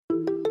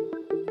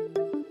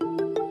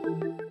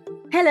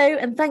Hello,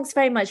 and thanks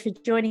very much for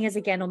joining us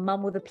again on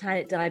Mum Will the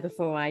Planet Die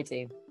Before I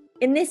Do.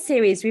 In this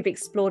series, we've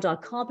explored our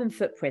carbon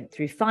footprint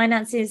through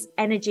finances,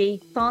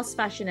 energy, fast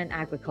fashion and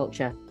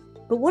agriculture.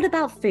 But what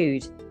about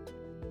food?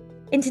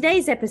 In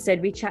today's episode,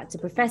 we chat to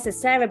Professor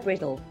Sarah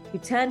Bridle, who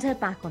turned her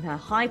back on her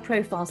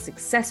high-profile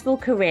successful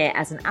career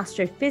as an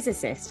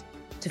astrophysicist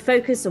to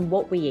focus on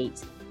what we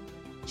eat.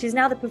 She's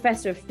now the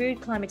Professor of Food,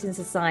 Climate and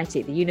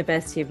Society at the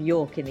University of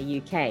York in the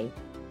UK.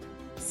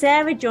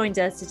 Sarah joined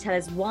us to tell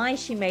us why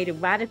she made a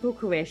radical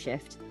career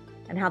shift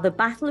and how the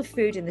battle of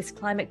food in this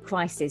climate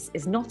crisis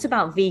is not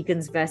about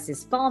vegans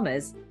versus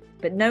farmers,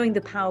 but knowing the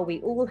power we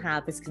all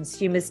have as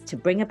consumers to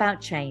bring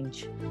about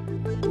change.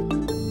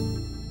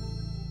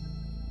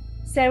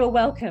 Sarah,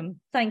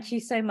 welcome. Thank you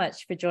so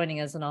much for joining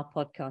us on our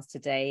podcast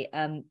today.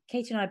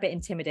 Katie and I are a bit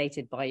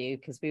intimidated by you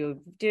because we were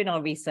doing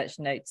our research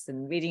notes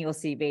and reading your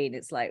CV, and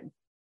it's like,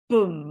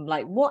 boom,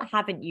 like what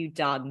haven't you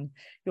done?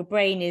 Your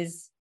brain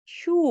is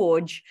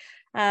huge.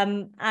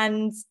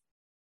 And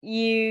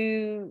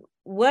you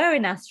were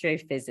an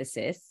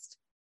astrophysicist.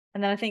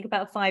 And then I think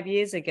about 5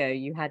 years ago,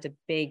 you had a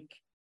big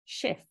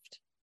shift,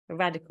 a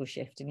radical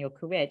shift in your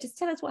career. Just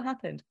tell us what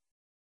happened.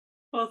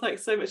 Well,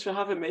 thanks so much for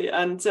having me.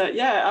 And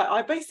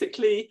I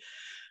basically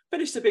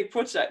finished a big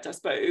project, I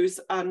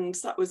suppose. And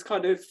that was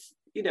kind of,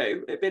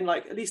 it'd been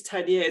like at least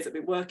 10 years I've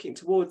been working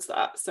towards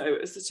that. So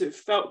it sort of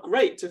felt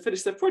great to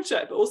finish the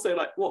project, but also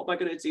like, what am I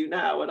going to do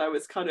now? And I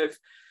was kind of,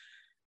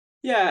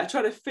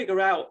 trying to figure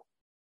out,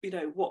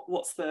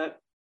 what's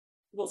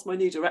my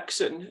new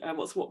direction and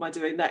what am I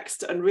doing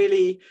next? And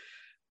really,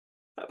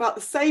 about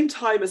the same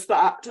time as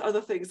that, other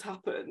things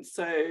happened.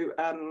 So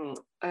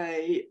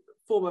a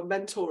former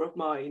mentor of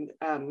mine,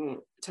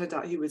 turned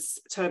out he was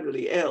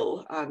terminally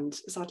ill and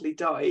sadly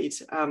died.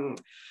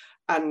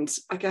 And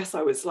I guess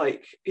I was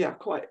like,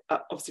 quite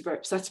obviously very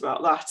upset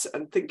about that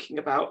and thinking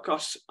about,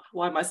 gosh,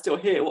 why am I still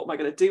here? What am I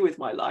going to do with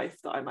my life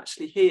that I'm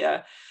actually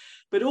here?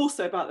 But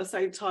also about the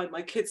same time,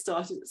 my kids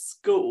started at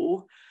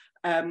school.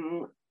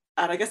 And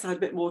I guess I had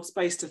a bit more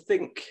space to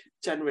think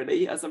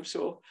generally, as I'm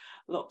sure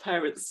a lot of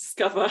parents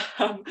discover,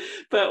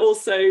 but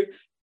also,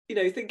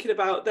 thinking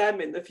about them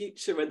in the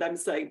future and them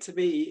saying to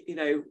me,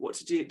 what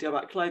did you do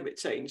about climate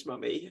change,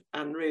 mummy?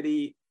 And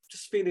really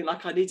just feeling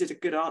like I needed a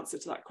good answer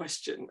to that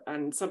question.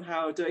 And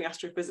somehow doing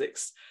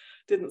astrophysics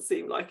didn't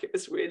seem like it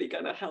was really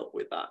going to help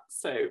with that.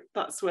 So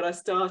that's when I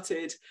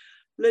started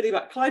learning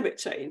about climate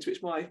change,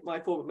 which my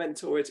former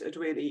mentor had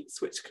really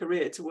switched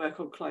career to work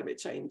on climate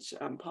change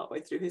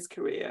partway through his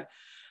career.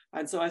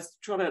 And so I was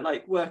trying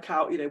to work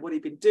out, what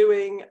he'd been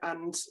doing.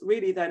 And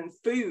really then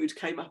food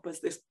came up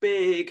as this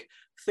big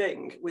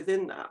thing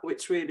within that,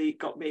 which really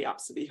got me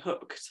absolutely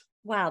hooked.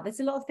 Wow, there's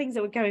a lot of things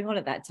that were going on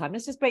at that time.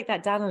 Let's just break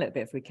that down a little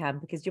bit if we can,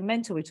 because your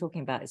mentor we're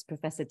talking about is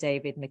Professor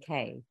David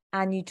McKay.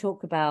 And you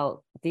talk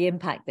about the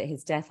impact that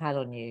his death had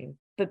on you.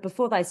 But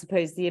before that, I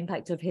suppose the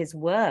impact of his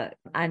work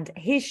and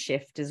his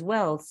shift as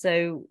well.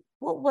 So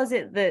what was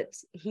it that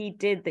he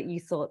did that you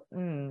thought,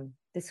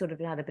 this sort of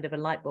had a bit of a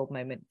light bulb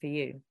moment for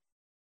you?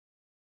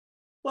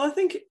 Well, I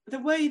think the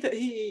way that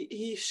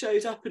he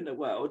showed up in the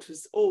world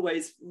was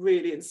always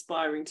really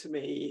inspiring to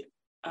me.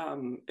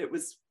 It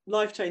was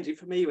life-changing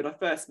for me when I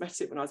first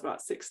met him when I was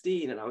about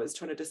 16 and I was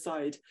trying to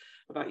decide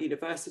about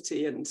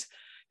university, and it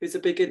was a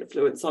big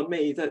influence on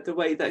me, that the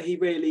way that he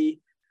really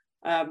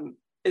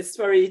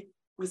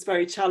was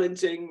very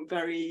challenging,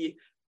 very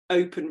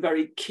open,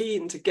 very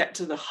keen to get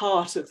to the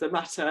heart of the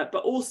matter,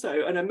 but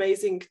also an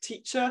amazing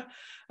teacher,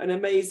 an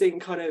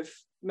amazing kind of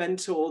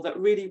mentor that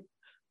really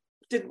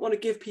didn't want to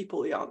give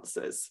people the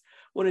answers,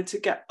 wanted to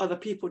get other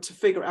people to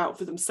figure out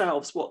for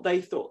themselves what they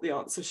thought the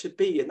answer should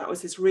be. And that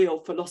was his real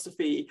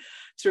philosophy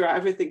throughout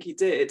everything he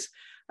did.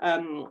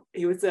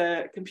 He was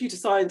a computer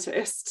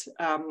scientist,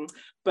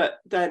 but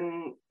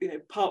then,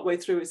 partway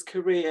through his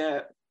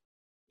career,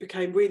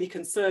 became really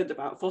concerned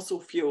about fossil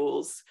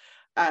fuels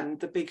and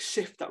the big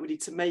shift that we need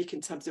to make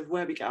in terms of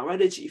where we get our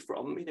energy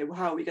from.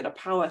 How are we going to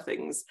power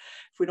things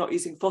if we're not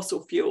using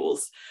fossil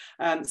fuels?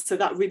 So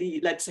that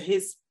really led to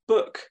his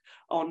book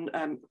on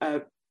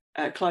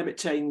climate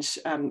change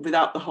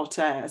without the hot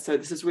air. So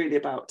this is really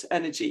about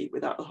energy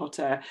without the hot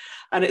air.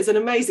 And it's an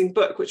amazing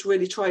book which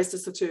really tries to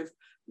sort of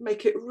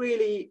make it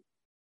really,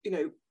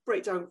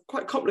 break down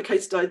quite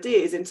complicated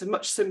ideas into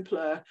much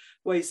simpler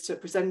ways to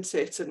present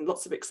it, and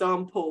lots of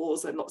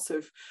examples and lots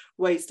of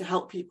ways to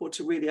help people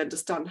to really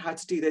understand how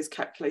to do those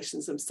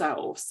calculations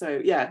themselves.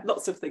 So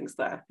lots of things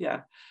there.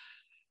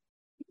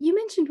 You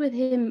mentioned with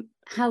him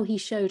how he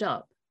showed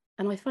up,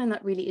 and I find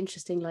that really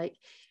interesting. Like,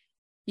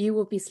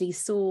 you obviously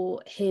saw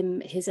him,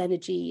 his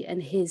energy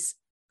and his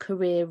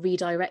career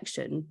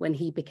redirection when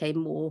he became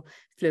more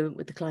fluent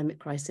with the climate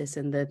crisis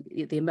and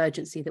the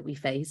emergency that we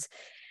face.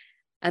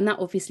 And that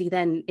obviously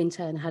then in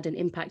turn had an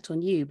impact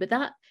on you. But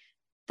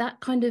that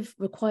kind of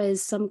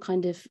requires some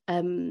kind of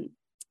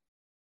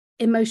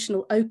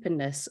emotional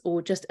openness,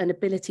 or just an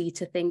ability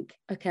to think,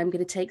 okay, I'm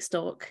going to take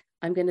stock,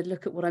 I'm going to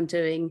look at what I'm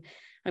doing,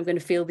 I'm going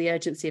to feel the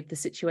urgency of the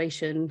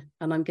situation,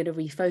 and I'm going to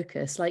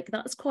refocus. Like,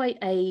 that's quite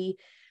a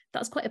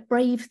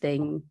brave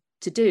thing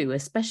to do,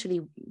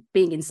 especially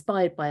being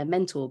inspired by a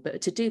mentor,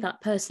 but to do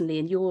that personally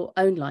in your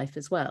own life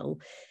as well.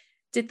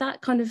 Did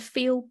that kind of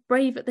feel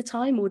brave at the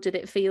time, or did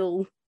it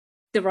feel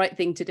the right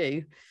thing to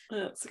do?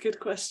 That's a good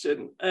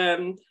question.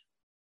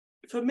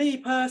 For me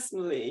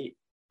personally,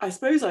 I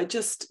suppose I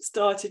just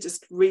started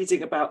just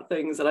reading about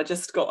things and I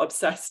just got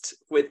obsessed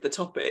with the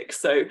topic.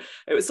 So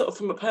it was sort of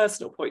from a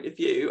personal point of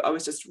view, I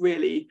was just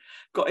really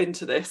got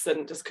into this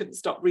and just couldn't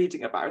stop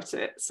reading about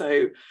it.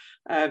 So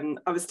I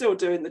was still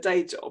doing the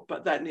day job,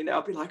 but then, you know,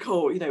 I'll be like,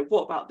 oh, you know,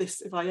 what about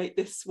this? If I ate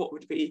this, what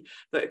would be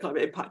the kind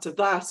of impact of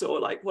that? Or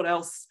like, what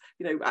else,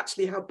 you know,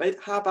 actually,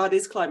 how bad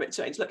is climate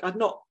change? Like, I'd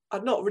not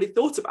really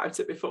thought about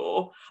it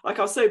before. Like,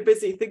 I was so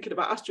busy thinking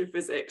about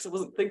astrophysics, I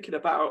wasn't thinking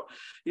about,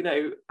 you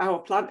know, our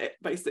planet,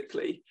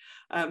 basically.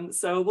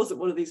 So I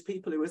wasn't one of these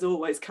people who was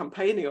always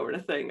campaigning or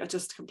anything. I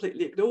just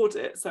completely ignored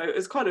it. So it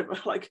was kind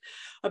of like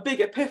a big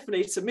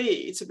epiphany to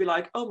me to be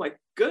like, oh my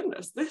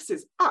goodness, this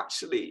is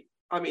actually,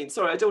 I mean,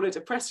 sorry, I don't want to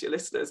depress your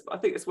listeners, but I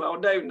think it's well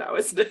known now,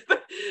 isn't it?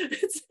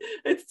 it's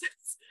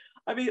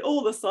I mean,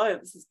 all the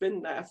science has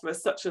been there for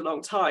such a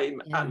long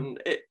time, yeah.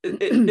 And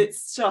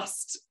it's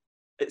just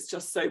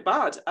so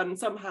bad. And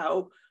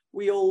somehow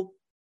we all,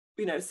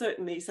 you know,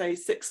 certainly say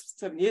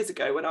 6-7 years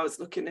ago when I was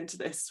looking into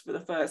this for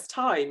the first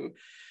time,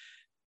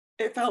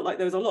 it felt like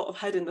there was a lot of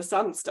head in the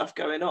sand stuff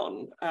going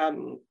on.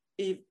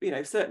 You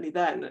know, certainly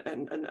then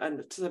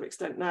and to some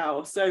extent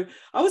now. So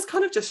I was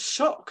kind of just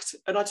shocked,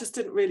 and I just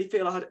didn't really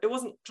feel it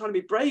wasn't trying to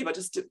be brave.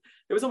 It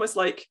was almost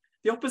like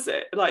the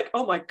opposite, like,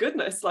 oh my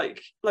goodness,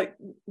 like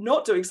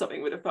not doing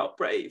something would have felt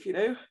brave, you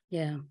know?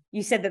 Yeah.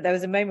 You said that there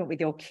was a moment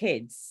with your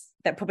kids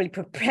that probably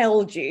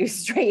propelled you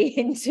straight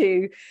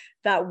into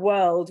that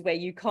world where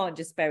you can't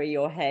just bury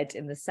your head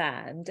in the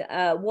sand.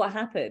 What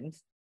happened?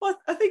 Well,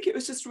 I think it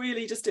was just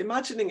really just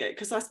imagining it,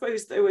 because I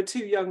suppose they were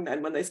too young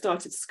then when they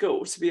started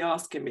school to be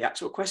asking me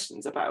actual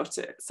questions about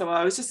it. So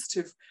I was just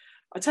sort of,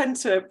 I tend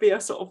to be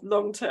a sort of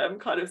long-term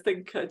kind of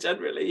thinker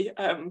generally.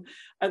 And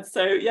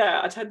so,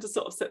 yeah, I tend to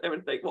sort of sit there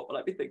and think, what will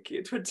I be thinking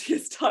in 20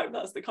 years' time?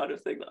 That's the kind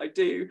of thing that I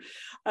do.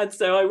 And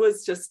so I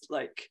was just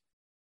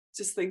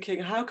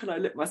thinking, how can I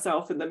look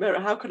myself in the mirror?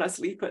 How can I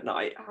sleep at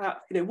night?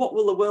 You know, what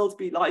will the world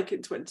be like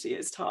in 20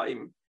 years'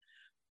 time?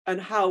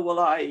 And how will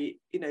I,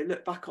 you know,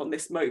 look back on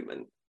this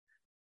moment?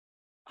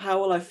 How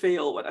will I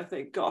feel when I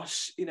think,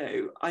 gosh, you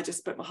know, I just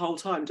spent my whole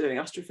time doing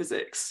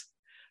astrophysics?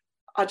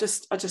 I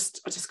just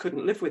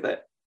couldn't live with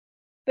it.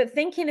 But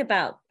thinking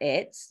about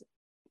it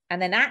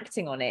and then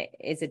acting on it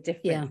is a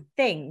different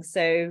thing.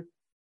 So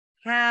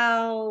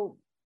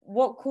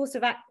what course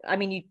of I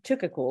mean, you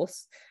took a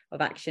course of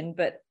action,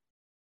 but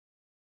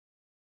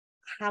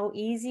how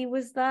easy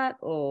was that?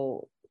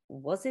 Or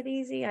was it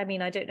easy? I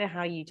mean, I don't know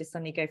how you just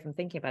suddenly go from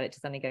thinking about it to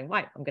suddenly going,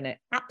 right, I'm going to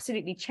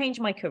absolutely change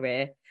my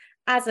career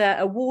as an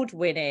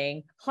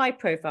award-winning,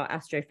 high-profile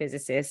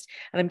astrophysicist,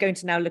 and I'm going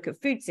to now look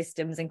at food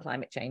systems and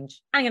climate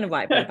change. I'm going to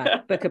write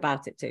a book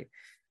about it too.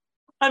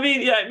 I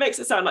mean, yeah, it makes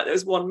it sound like there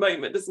was one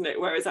moment, doesn't it?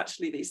 Whereas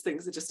actually these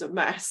things are just a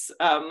mess.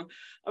 I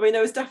mean,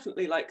 there was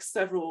definitely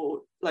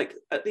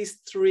at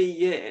least 3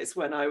 years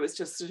when I was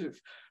just sort of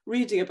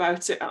reading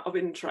about it out of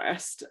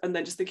interest and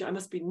then just thinking I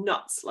must be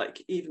nuts,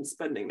 like even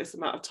spending this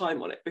amount of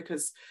time on it,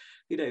 because,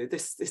 you know,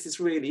 this is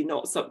really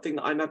not something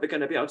that I'm ever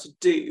going to be able to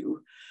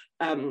do.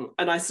 And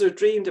I sort of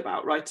dreamed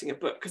about writing a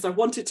book because I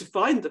wanted to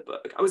find the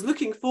book. I was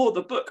looking for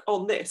the book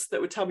on this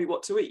that would tell me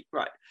what to eat,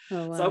 right?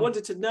 Oh, wow. So I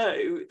wanted to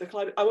know the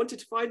climate. I wanted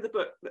to find the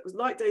book that was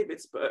like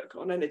David's book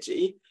on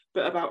energy,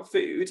 but about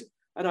food.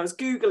 And I was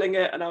Googling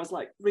it, and I was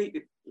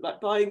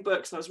buying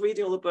books, and I was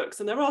reading all the books.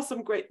 And there are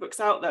some great books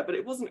out there, but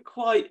it wasn't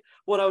quite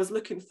what I was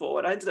looking for.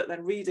 And I ended up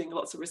then reading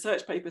lots of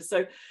research papers.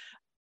 So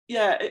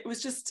yeah, it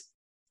was just,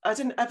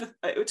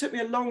 it took me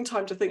a long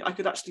time to think I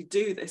could actually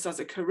do this as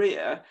a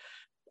career.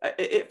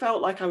 It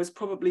felt like I was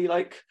probably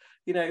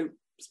you know,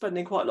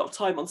 spending quite a lot of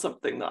time on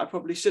something that I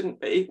probably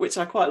shouldn't be, which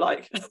I quite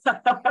like.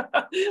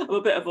 I'm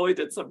a bit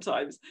avoidant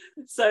sometimes.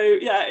 So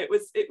yeah,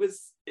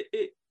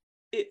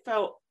 it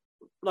felt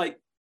like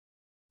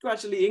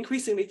gradually,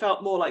 increasingly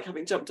felt more like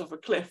having jumped off a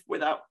cliff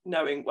without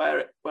knowing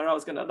where I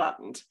was going to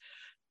land.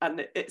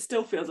 And it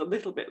still feels a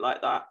little bit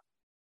like that.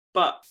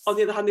 But on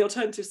the other hand, the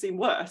alternative seemed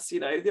worse. You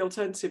know, the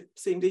alternative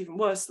seemed even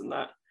worse than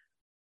that.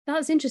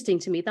 That's interesting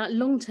to me, that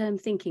long-term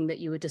thinking that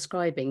you were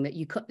describing,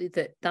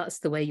 that's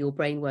the way your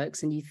brain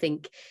works, and you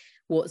think,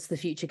 what's the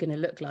future going to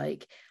look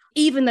like?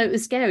 Even though it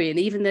was scary, and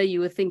even though you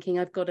were thinking,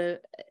 I've got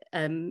to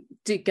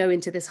go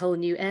into this whole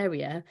new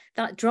area,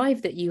 that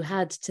drive that you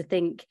had to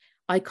think,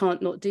 I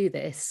can't not do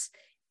this,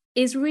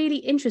 is really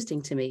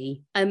interesting to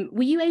me.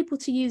 Were you able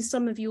to use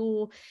some of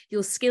your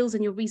skills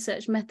and your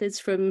research methods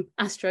from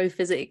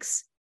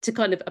astrophysics to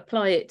kind of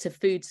apply it to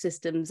food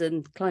systems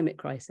and climate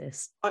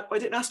crisis? I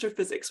did in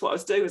astrophysics, what I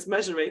was doing was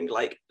measuring,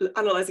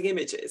 analysing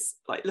images,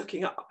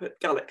 looking up at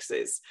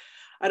galaxies.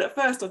 And at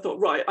first I thought,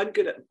 right, I'm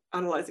good at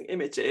analysing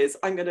images.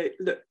 I'm going to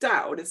look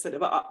down instead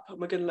of up. And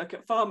we're going to look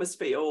at farmers'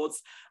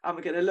 fields. And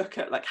we're going to look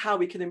at how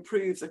we can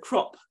improve the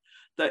crop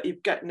that you're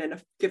getting in a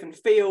given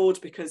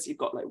field, because you've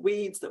got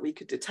weeds that we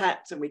could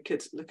detect, and we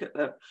could look at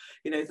the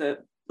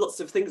lots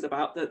of things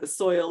about the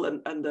soil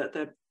and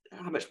the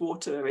how much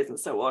water there is and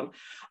so on.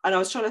 And I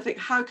was trying to think,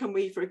 how can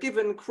we, for a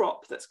given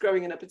crop that's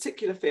growing in a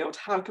particular field,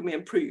 how can we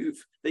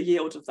improve the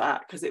yield of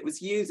that? Because it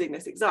was using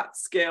this exact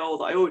skill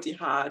that I already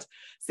had.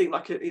 Seemed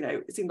like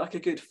it seemed like a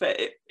good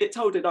fit. It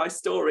told a nice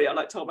story.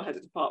 I told my head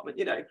of department,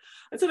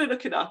 instead of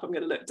looking up, I'm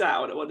going to look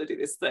down, I want to do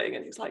this thing.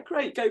 And he was like,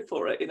 great, go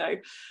for it,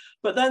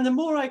 But then the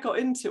more I got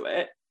into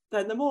it,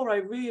 then the more I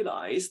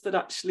realized that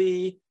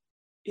actually,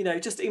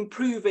 just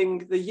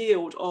improving the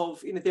yield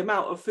of, the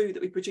amount of food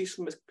that we produce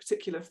from a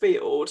particular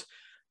field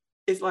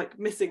is like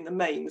missing the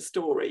main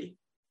story.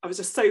 I was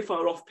just so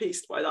far off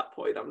piste by that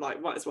point. I'm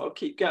like, might as well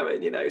keep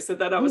going, So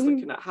then I was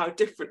looking at how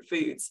different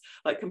foods,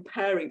 like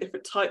comparing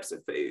different types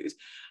of food.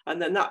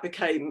 And then that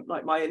became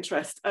like my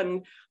interest.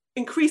 And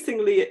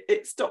increasingly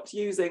it stopped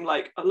using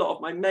like a lot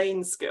of my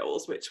main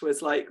skills, which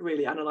was like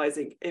really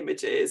analysing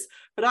images.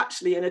 But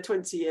actually in a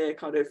 20-year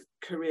kind of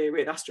career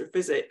in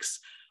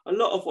astrophysics, a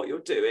lot of what you're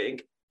doing,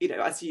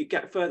 as you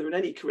get further in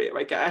any career,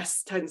 I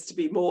guess, tends to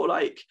be more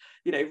like,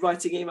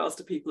 writing emails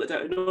to people that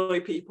don't annoy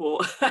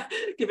people,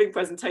 giving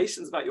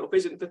presentations about your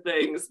vision for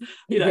things,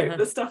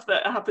 the stuff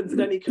that happens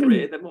in any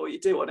career, the more you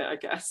do on it, I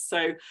guess.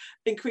 So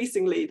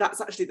increasingly, that's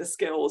actually the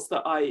skills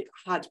that I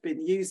had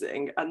been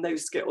using, and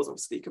those skills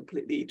obviously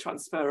completely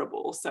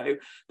transferable. So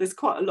there's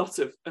quite a lot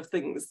of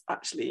things,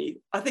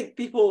 actually. I think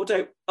people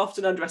don't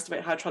often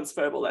underestimate how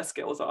transferable their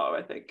skills are,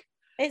 I think.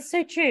 It's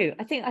so true.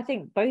 I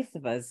think both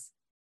of us,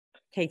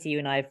 Katie, you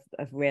and I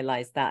have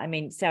realised that. I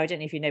mean, Sarah, I don't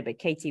know if you know, but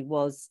Katie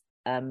was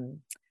a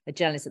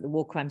journalist at the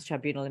War Crimes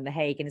Tribunal in The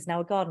Hague and is now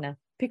a gardener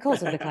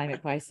because of the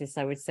climate crisis,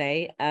 I would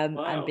say,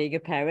 Wow. and being a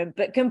parent,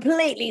 but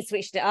completely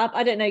switched it up.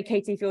 I don't know,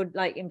 Katie, if you're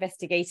like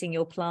investigating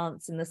your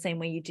plants in the same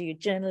way you do your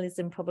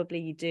journalism, probably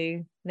you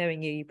do.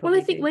 Knowing you probably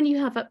Well, I think do. when you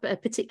have a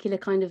particular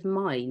kind of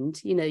mind,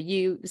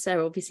 you,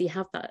 Sarah, obviously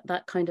have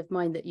that kind of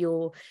mind that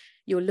you're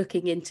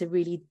looking into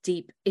really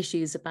deep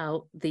issues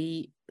about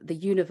the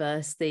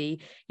universe,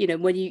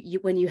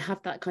 when you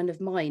have that kind of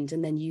mind,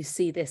 and then you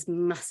see this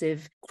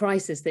massive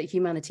crisis that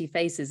humanity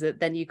faces, that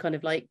then you kind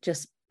of like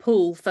just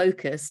pull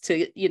focus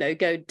to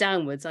go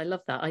downwards. I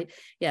love that.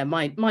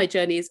 My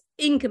journey is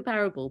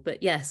incomparable,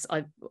 but yes,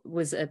 I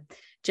was a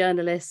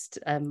journalist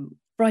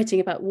writing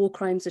about war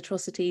crimes,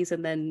 atrocities,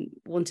 and then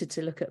wanted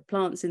to look at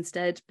plants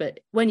instead.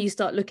 But when you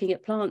start looking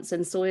at plants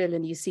and soil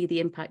and you see the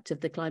impact of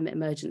the climate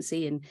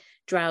emergency and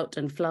drought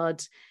and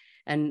flood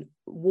and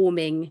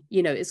warming,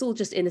 it's all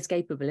just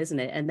inescapable, isn't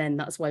it? And then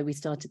that's why we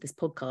started this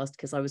podcast,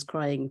 because I was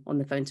crying on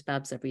the phone to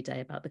Babs every day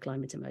about the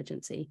climate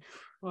emergency.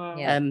 Wow.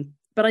 Yeah.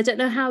 But I don't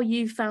know how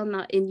you found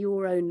that in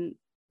your own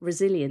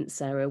resilience,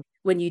 Sarah,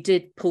 when you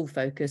did pull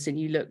focus and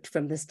you looked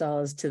from the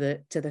stars to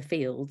the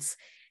fields,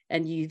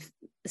 and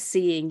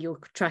you're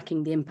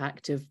tracking the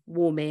impact of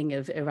warming,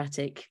 of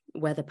erratic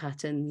weather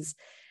patterns.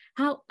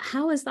 How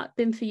has that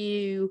been for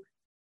you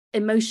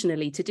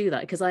emotionally to do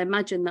that? Because I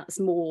imagine that's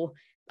more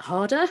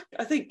harder.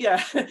 I think,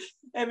 yeah.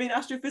 I mean,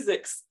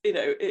 astrophysics,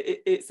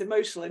 it's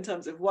emotional in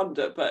terms of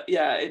wonder, but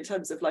yeah, in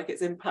terms of like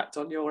its impact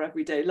on your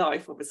everyday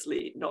life,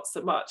 obviously not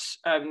so much.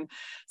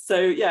 So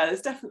yeah,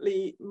 there's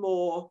definitely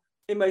more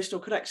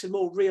emotional connection,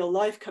 more real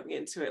life coming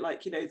into it.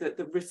 Like,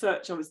 the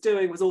research I was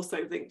doing was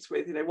also linked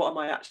with, what am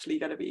I actually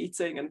going to be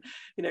eating, and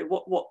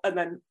what and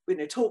then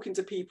talking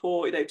to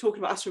people,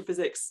 talking about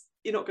astrophysics,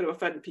 you're not going to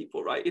offend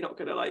people, right? You're not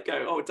going to like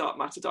go, oh, dark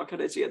matter, dark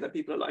energy, and then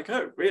people are like,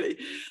 oh, really?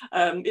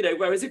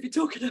 Whereas if you're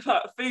talking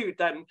about food,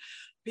 then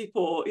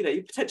people,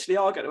 you potentially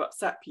are going to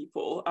upset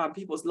people.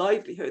 People's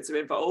livelihoods are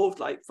involved,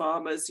 like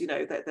farmers,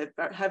 they're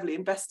very heavily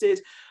invested,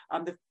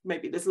 and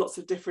maybe there's lots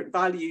of different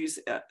values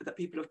that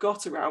people have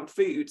got around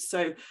food.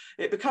 So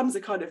it becomes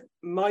a kind of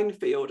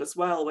minefield as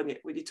well when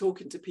you're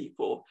talking to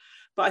people.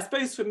 But I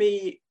suppose for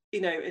me,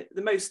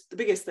 the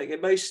biggest thing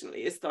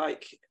emotionally is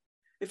like,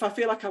 if I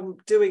feel like I'm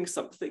doing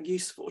something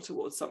useful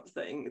towards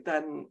something,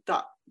 then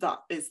that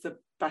is the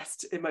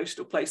best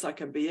emotional place I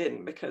can be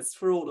in, because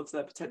for all of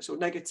the potential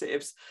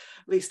negatives,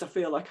 at least I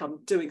feel like I'm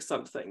doing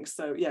something.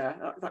 So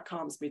yeah, that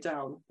calms me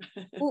down.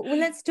 well,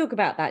 let's talk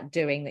about that.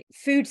 Doing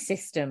food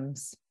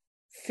systems,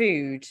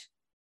 food,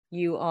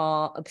 you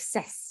are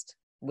obsessed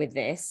with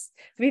this.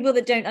 For people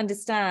that don't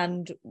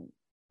understand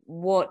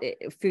what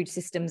food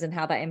systems and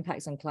how that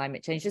impacts on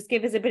climate change, just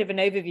give us a bit of an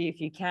overview, if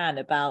you can,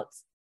 about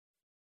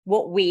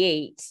what we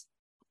eat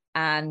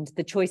and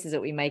the choices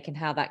that we make and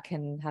how that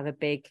can have a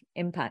big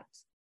impact.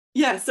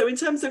 Yeah, so in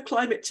terms of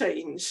climate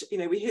change,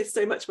 we hear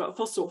so much about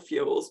fossil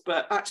fuels,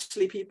 but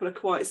actually people are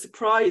quite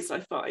surprised, I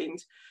find,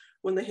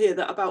 when they hear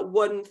that about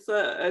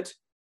 1/3,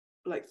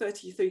 like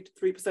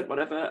 33%,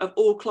 whatever, of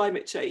all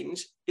climate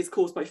change is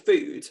caused by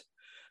food.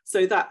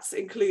 So that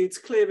includes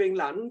clearing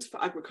land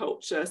for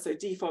agriculture, so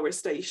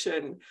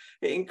deforestation.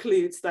 It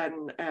includes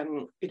then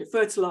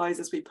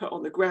fertilizers we put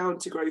on the ground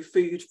to grow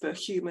food for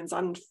humans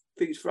and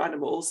food for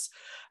animals.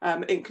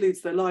 It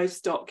includes the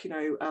livestock,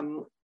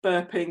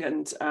 burping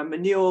and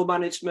manure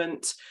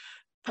management,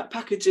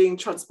 packaging,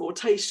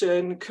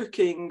 transportation,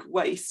 cooking,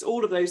 waste.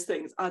 All of those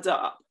things add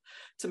up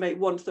to make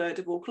 1/3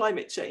 of all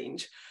climate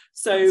change.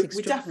 So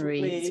we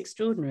definitely, it's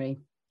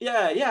extraordinary.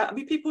 Yeah. I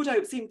mean, people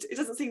it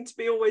doesn't seem to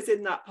be always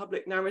in that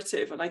public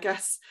narrative. And I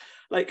guess,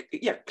 like,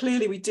 yeah,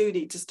 clearly we do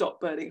need to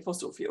stop burning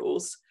fossil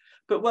fuels.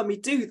 But when we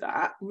do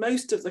that,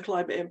 most of the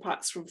climate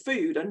impacts from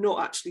food are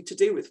not actually to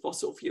do with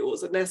fossil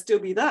fuels, and they'll still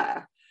be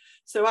there.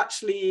 So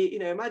actually,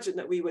 imagine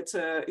that we were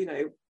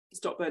to,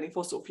 stop burning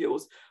fossil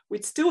fuels,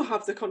 we'd still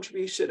have the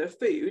contribution of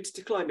food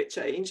to climate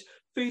change.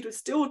 Food would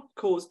still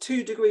cause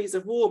 2 degrees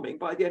of warming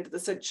by the end of the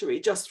century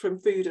just from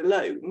food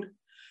alone.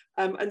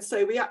 And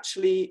so we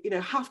actually,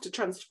 have to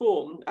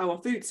transform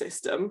our food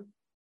system.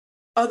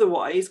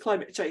 Otherwise,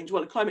 climate change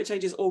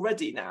is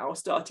already now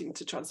starting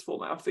to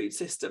transform our food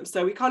system.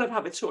 So we kind of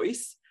have a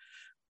choice.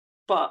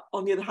 But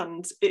on the other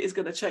hand, it is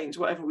going to change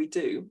whatever we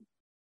do.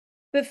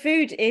 But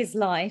food is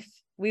life.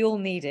 We all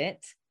need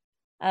it.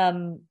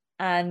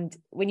 And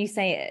when you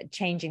say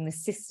changing the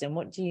system,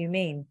 what do you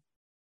mean?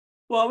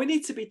 Well, we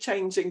need to be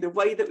changing the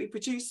way that we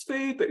produce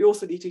food, but we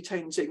also need to be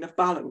changing the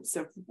balance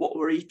of what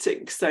we're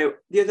eating. So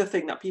the other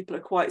thing that people are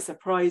quite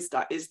surprised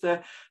at is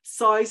the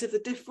size of the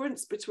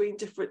difference between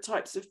different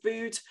types of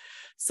food.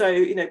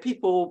 So,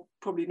 people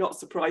probably not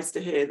surprised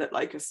to hear that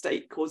like a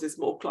steak causes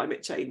more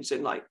climate change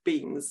than like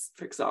beans,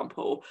 for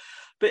example.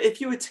 But if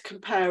you were to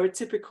compare a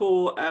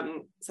typical,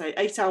 say,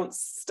 8-ounce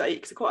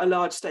steak, so quite a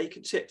large steak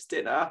and chips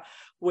dinner,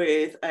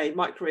 with a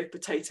microwave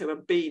potato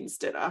and beans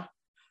dinner,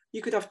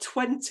 you could have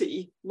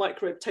 20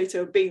 microwave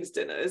potato and beans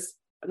dinners,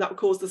 and that would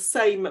cause the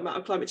same amount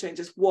of climate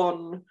change as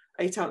one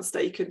 8-ounce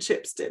steak and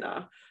chips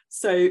dinner.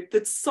 So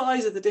the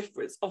size of the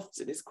difference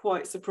often is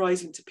quite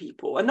surprising to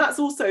people. And that's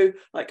also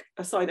like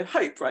a sign of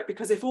hope, right?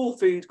 Because if all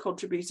food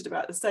contributed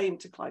about the same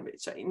to climate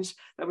change,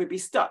 then we'd be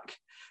stuck.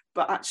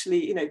 But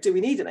actually, do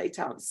we need an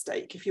 8-ounce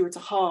steak? If you were to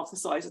halve the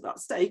size of that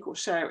steak or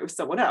share it with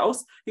someone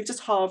else, you've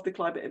just halved the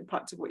climate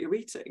impact of what you're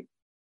eating.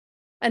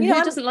 And who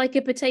doesn't like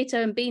a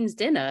potato and beans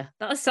dinner?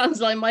 That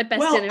sounds like my best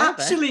dinner ever. Well,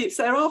 actually,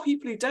 so there are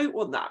people who don't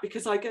want that,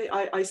 because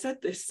I said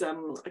this,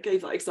 I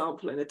gave that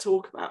example in a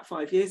talk about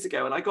 5 years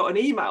ago, and I got an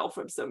email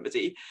from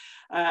somebody,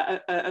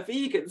 a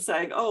vegan,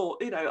 saying, oh,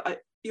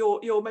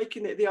 you're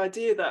making it the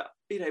idea that,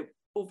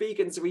 all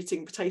vegans are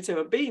eating potato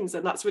and beans,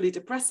 and that's really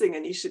depressing,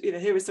 and you should,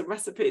 here are some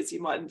recipes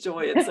you might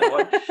enjoy, and so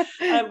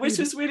on. Which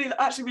was really,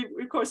 actually,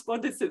 we've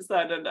corresponded since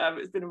then, and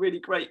it's been a really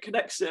great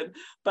connection.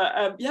 But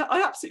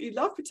I absolutely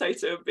love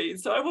potato and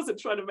beans, so I wasn't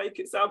trying to make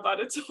it sound bad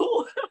at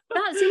all.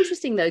 That's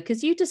interesting though,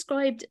 because you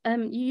described,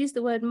 you used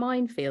the word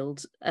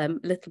minefield a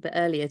little bit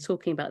earlier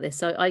talking about this.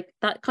 So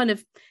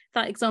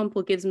that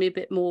example gives me a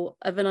bit more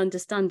of an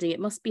understanding. It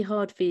must be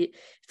hard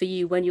for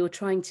you when you're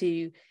trying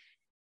to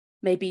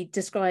maybe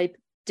describe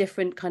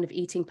different kind of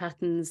eating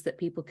patterns that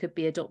people could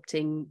be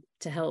adopting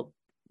to help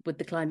with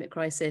the climate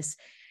crisis.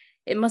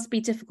 It must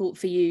be difficult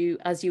for you,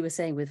 as you were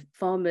saying, with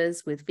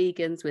farmers, with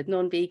vegans, with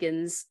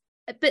non-vegans.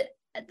 But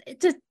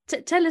to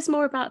tell us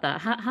more about that.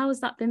 How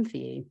has that been for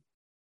you?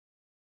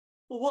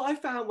 Well, what I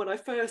found when I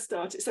first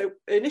started, so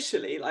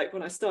initially, like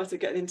when I started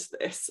getting into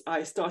this,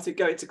 I started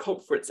going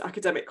to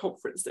academic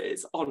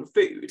conferences on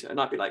food, and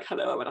I'd be like,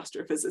 hello, I'm an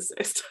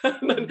astrophysicist,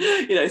 and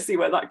then, see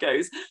where that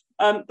goes.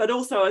 But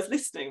also I was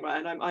listening,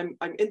 right, and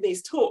I'm in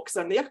these talks,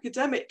 and the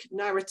academic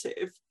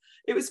narrative,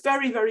 it was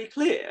very, very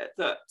clear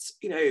that,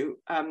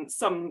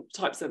 some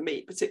types of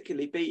meat,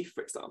 particularly beef,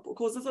 for example,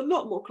 causes a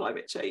lot more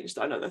climate change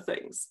than other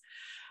things.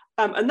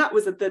 And that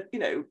was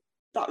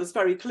that was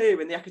very clear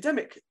in the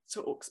academic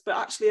talks, but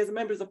actually as a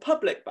member of the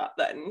public back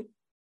then,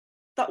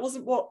 that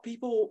wasn't what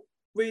people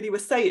really were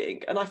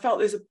saying. And I felt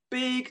there's a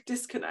big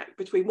disconnect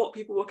between what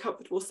people were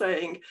comfortable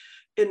saying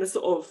in the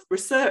sort of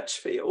research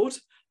field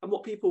and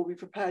what people would be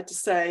prepared to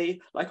say,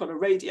 like on a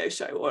radio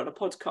show or on a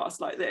podcast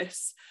like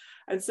this.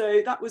 And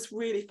so that was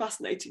really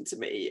fascinating to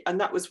me. And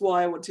that was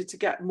why I wanted to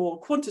get more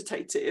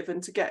quantitative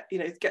and to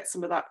get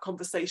some of that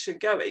conversation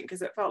going,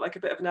 because it felt like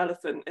a bit of an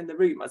elephant in the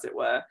room, as it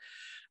were,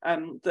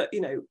 that,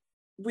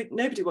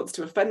 nobody wants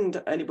to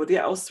offend anybody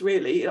else,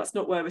 really. That's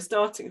not where we're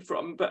starting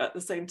from, but at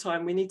the same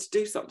time we need to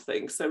do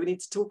something, so we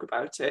need to talk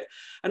about it.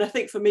 And I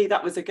think for me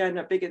that was again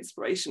a big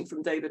inspiration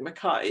from David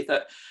Mackay,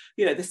 that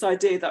this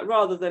idea that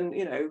rather than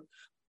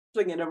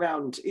flinging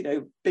around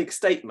big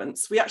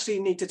statements, we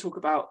actually need to talk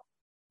about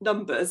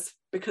numbers,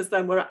 because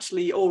then we're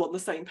actually all on the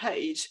same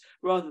page,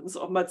 rather than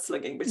sort of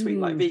mudslinging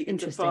between like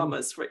vegans and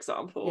farmers, for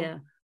example. Yeah.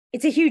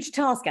 It's a huge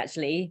task,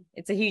 actually.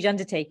 It's a huge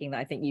undertaking that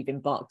I think you've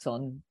embarked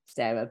on,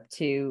 Sarah,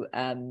 to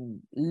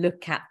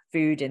look at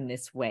food in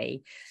this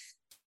way,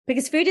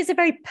 because food is a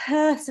very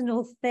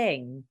personal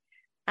thing.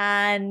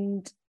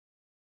 And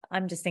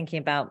I'm just thinking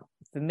about,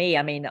 for me,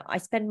 I mean, I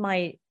spend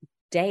my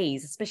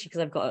days, especially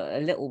because I've got a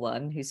little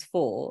one who's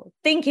 4,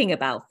 thinking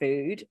about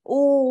food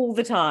all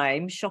the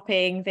time,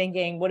 shopping,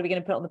 thinking, what are we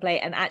going to put on the plate?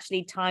 And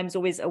actually time's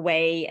always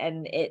away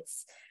and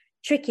it's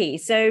tricky.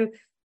 So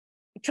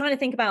trying to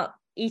think about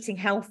eating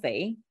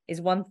healthy is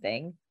one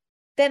thing,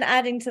 then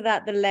adding to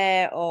that the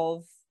layer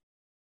of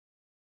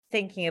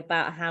thinking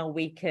about how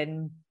we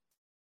can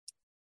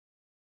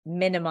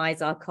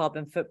minimize our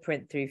carbon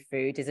footprint through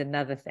food is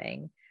another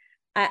thing.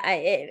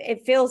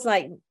 It feels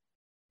like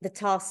the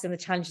tasks and the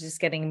challenges is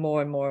getting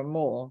more and more and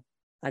more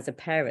as a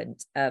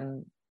parent.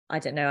 I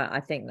don't know. I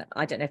think that,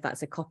 I don't know if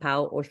that's a cop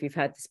out or if you've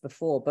heard this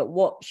before, but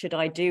what should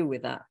I do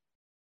with that?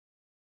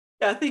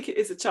 Yeah, I think it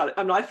is a challenge.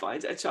 I mean, I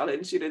find it a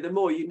challenge. You know, the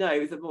more you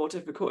know, the more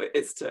difficult it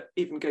is to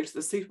even go to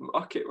the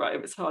supermarket, right?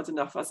 It's hard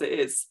enough as it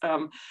is.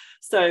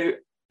 So,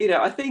 you know,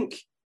 I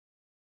think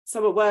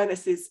some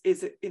awareness is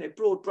you know,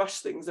 broad brush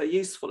things are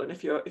useful, and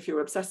if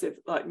you're obsessive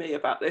like me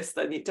about this,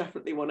 then you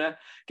definitely want to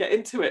get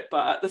into it.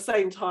 But at the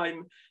same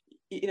time,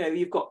 you know,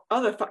 you've got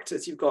other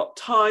factors. You've got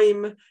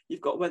time,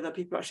 you've got whether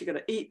people are actually going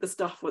to eat the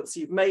stuff once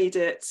you've made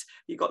it.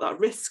 You've got that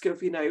risk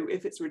of, you know,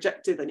 if it's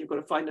rejected, then you've got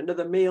to find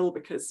another meal,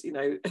 because, you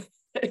know,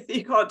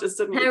 you can't just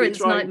suddenly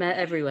parents' nightmare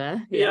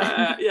everywhere.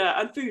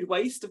 Yeah, and food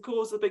waste, of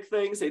course, a big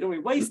thing. So you don't be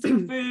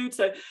wasting food.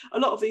 So a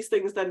lot of these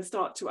things then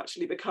start to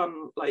actually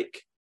become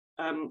like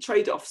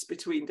trade-offs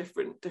between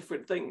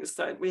different things.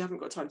 So we haven't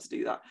got time to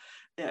do that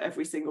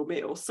every single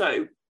meal.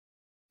 So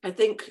I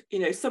think, you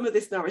know, some of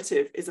this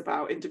narrative is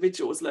about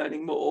individuals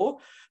learning more,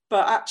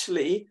 but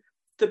actually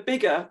the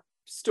bigger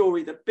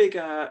story, the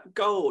bigger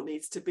goal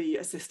needs to be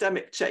a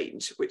systemic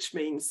change, which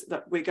means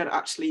that we're going to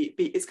actually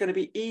be, it's going to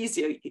be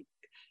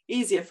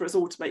easier for us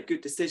all to make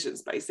good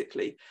decisions,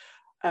 basically.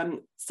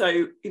 So,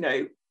 you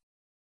know,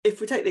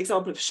 if we take the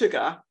example of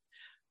sugar,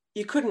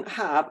 you couldn't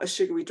have a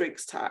sugary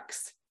drinks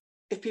tax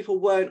if people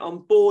weren't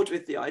on board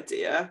with the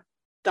idea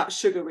that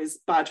sugar is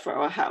bad for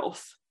our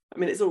health. I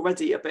mean, it's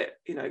already a bit,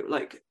 you know,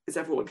 like, is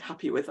everyone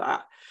happy with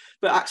that?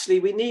 But actually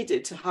we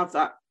needed to have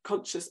that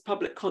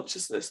public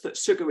consciousness that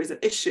sugar is an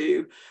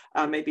issue.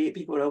 Maybe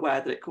people are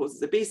aware that it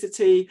causes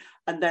obesity.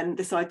 And then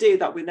this idea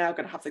that we're now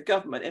going to have the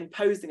government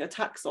imposing a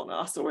tax on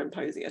us, or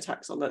imposing a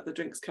tax on the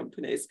drinks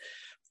companies,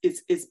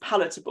 is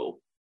palatable.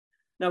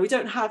 Now, we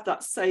don't have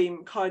that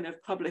same kind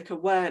of public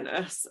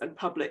awareness and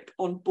public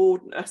on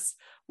boardness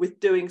with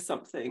doing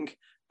something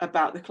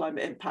about the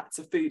climate impacts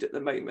of food at the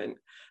moment.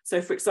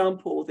 So, for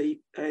example, the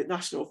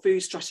National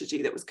Food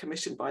Strategy that was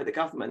commissioned by the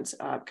government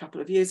a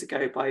couple of years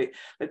ago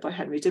led by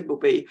Henry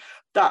Dimbleby,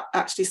 that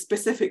actually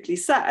specifically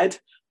said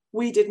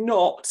we did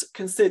not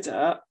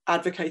consider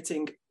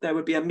advocating there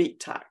would be a meat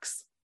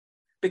tax,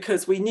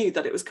 because we knew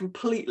that it was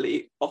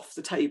completely off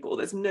the table.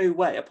 There's no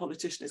way a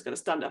politician is going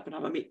to stand up and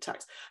have a meat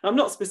tax. And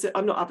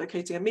I'm not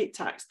advocating a meat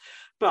tax,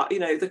 but, you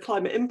know, the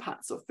climate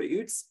impacts of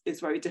foods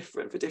is very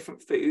different for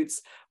different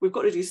foods. We've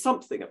got to do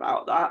something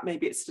about that.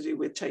 Maybe it's to do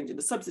with changing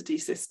the subsidy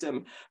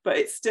system, but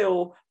it's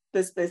still,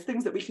 there's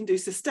things that we can do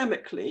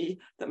systemically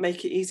that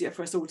make it easier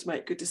for us all to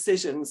make good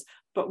decisions,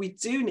 but we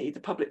do need the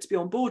public to be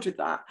on board with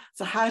that.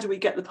 So how do we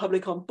get the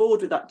public on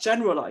board with that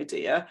general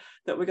idea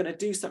that we're going to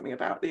do something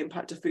about the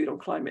impact of food on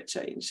climate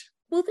change?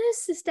 Well, there's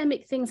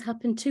systemic things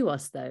happen to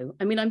us, though.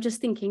 I mean, I'm just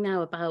thinking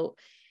now about,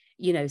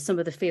 you know, some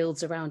of the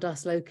fields around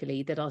us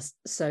locally that are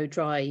so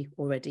dry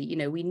already. You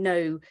know, we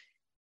know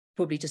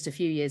probably just a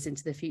few years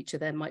into the future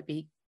there might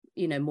be,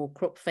 you know, more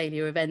crop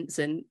failure events,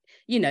 and,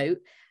 you know,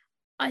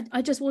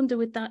 I just wonder,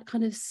 with that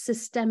kind of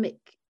systemic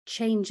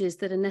changes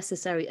that are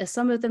necessary, are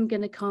some of them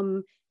going to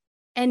come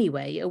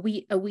anyway? Are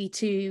we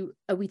too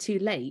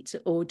late,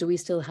 or do we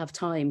still have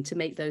time to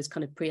make those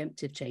kind of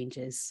preemptive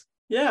changes?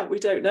 Yeah, we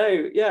don't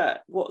know. Yeah,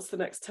 what's the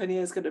next 10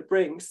 years going to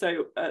bring?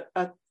 So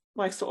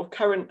my sort of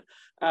current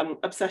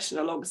obsession,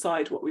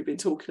 alongside what we've been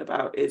talking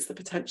about, is the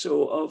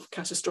potential of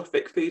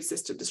catastrophic food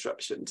system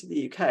disruption to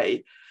the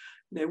UK.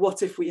 You know,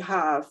 what if we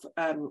have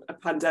a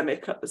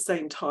pandemic at the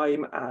same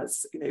time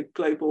as, you know,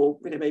 global,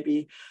 you know,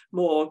 maybe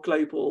more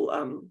global,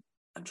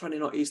 I'm trying to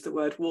not use the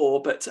word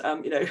war, but,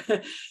 you know,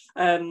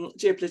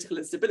 geopolitical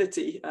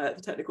instability,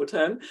 the technical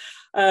term.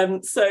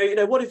 So, you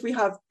know, what if we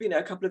have, you know,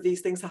 a couple of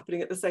these things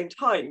happening at the same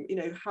time? You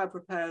know, how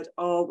prepared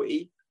are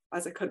we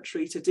as a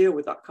country to deal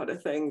with that kind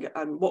of thing?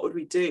 And what would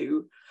we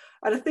do?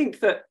 And I think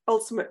that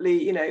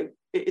ultimately, you know,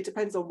 it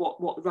depends on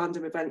what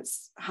random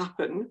events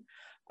happen.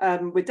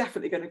 We're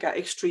definitely going to get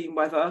extreme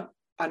weather,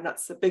 and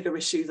that's a bigger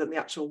issue than the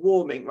actual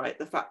warming, right?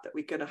 The fact that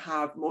we're going to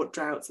have more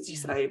droughts, as you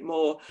say,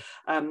 more,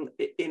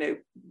 you know,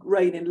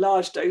 rain in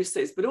large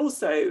doses, but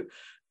also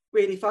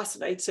really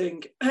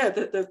fascinating,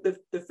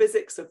 the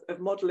physics of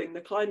modelling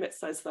the climate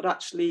says that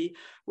actually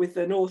with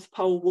the North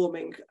Pole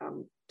warming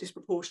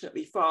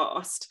disproportionately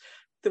fast,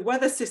 the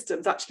weather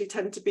systems actually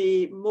tend to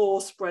be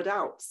more spread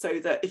out, so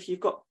that if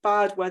you've got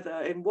bad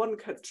weather in one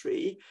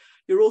country,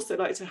 you're also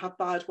likely to have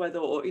bad weather,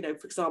 or, you know,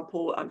 for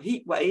example,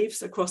 heat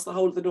waves across the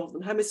whole of the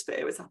Northern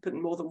Hemisphere. It's happened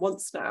more than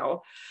once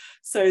now.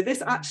 So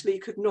this actually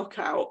could knock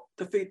out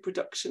the food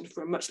production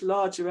for a much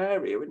larger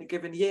area in a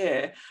given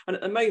year. And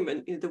at the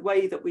moment, you know, the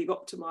way that we've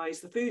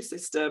optimized the food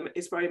system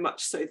is very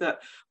much so that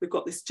we've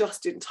got this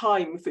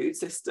just-in-time food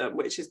system,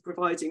 which is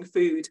providing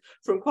food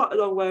from quite a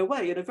long way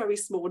away in a very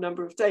small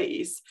number of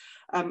days.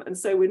 And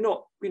so we're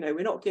not, you know,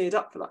 we're not geared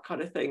up for that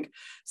kind of thing.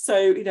 So,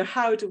 you know,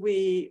 how do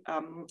we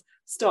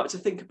start to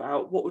think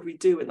about what would we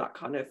do in that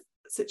kind of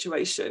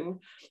situation?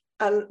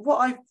 And what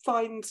I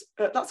find,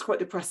 that's quite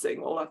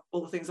depressing, all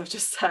the things I've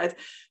just said,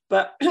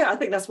 but I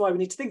think that's why we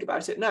need to think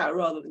about it now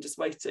rather than just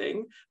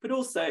waiting. But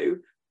also,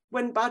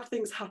 when bad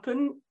things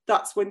happen,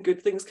 that's when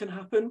good things can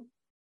happen.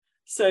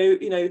 So,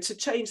 you know, to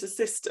change the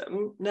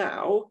system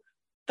now,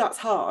 that's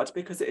hard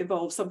because it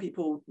involves some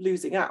people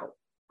losing out,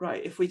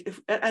 right? If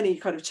any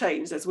kind of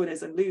change, there's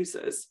winners and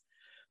losers.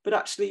 But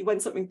actually, when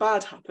something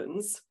bad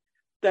happens,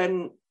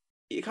 then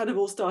you're kind of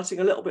all starting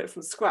a little bit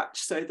from scratch.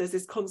 So there's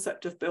this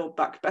concept of build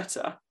back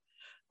better,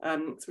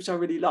 which I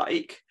really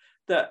like,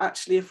 that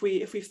actually if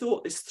we've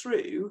thought this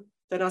through,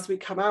 then as we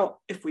come out,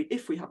 if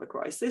we have a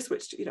crisis,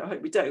 which, you know, I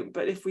hope we don't,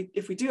 but if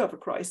we do have a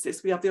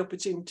crisis, we have the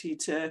opportunity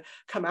to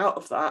come out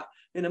of that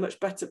in a much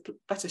better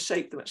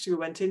shape than actually we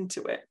went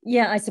into it.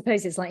 Yeah, I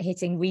suppose it's like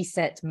hitting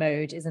reset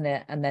mode, isn't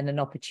it? And then an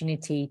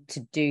opportunity to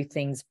do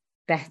things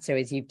better,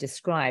 as you've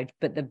described.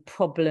 But the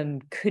problem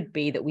could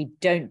be that we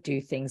don't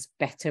do things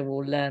better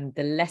or learn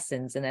the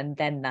lessons, and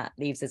then that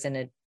leaves us in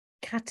a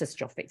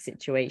catastrophic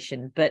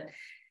situation. But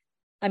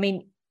I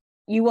mean,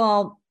 you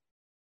are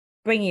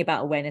bringing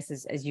about awareness,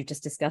 as you've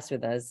just discussed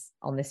with us,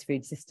 on this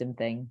food system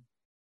thing.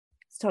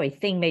 Sorry,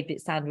 thing made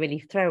it sound really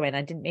throwaway.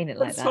 I didn't mean it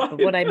like that.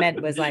 But what I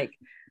meant was like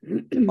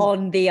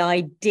on the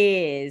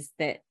ideas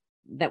that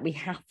we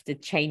have to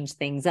change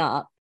things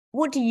up.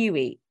 What do you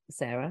eat,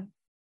 Sarah?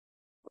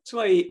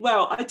 To eat?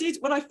 Well, I did,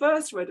 when I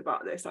first read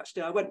about this,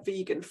 actually, I went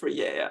vegan for a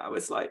year. I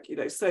was like, you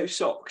know, so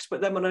shocked.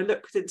 But then when I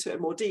looked into it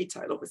in more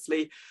detail,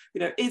 obviously, you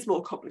know, it is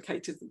more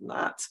complicated than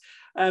that.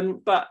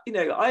 But, you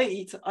know,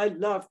 I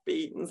love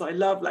beans, I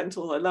love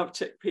lentils, I love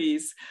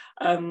chickpeas.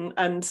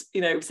 And,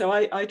 you know, so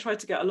I try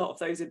to get a lot of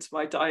those into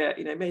my diet,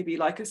 you know, maybe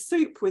like a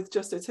soup with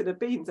just a tin of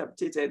beans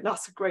emptied in.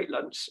 That's a great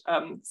lunch.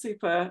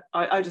 Super.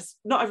 I just,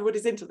 not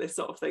everybody's into this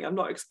sort of thing. I'm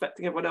not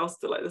expecting everyone else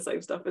to like the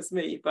same stuff as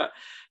me, but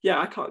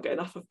yeah, I can't get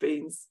enough of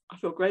beans. I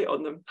feel great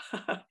on them.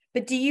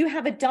 But do you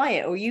have a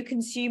diet, or are you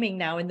consuming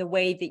now in the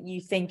way that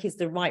you think is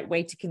the right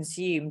way to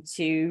consume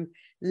to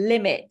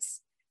limit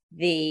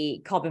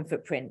the carbon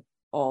footprint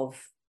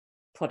of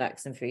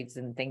products and foods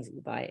and things that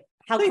you buy?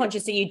 How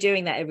conscious are you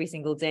doing that every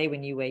single day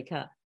when you wake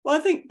up? Well, I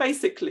think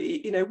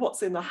basically, you know,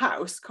 what's in the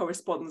house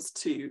corresponds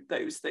to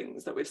those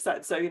things that we've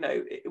said. So, you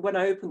know, when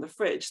I open the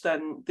fridge,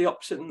 then the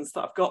options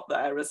that I've got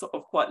there are sort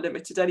of quite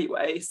limited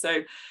anyway.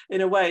 So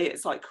in a way,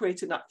 it's like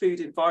creating that food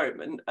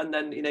environment. And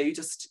then, you know, you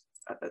just,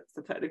 that's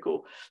the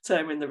technical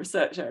term in the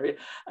research area,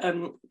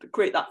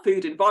 create that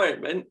food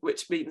environment,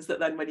 which means that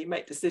then when you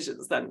make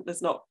decisions, then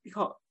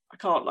I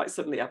can't like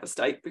suddenly have a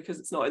steak because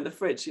it's not in the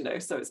fridge, you know,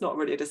 so it's not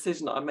really a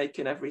decision that I'm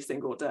making every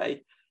single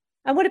day.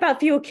 And what about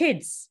for your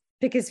kids?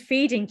 Because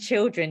feeding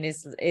children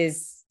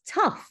is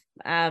tough,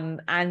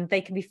 and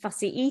they can be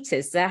fussy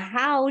eaters. So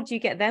how do you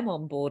get them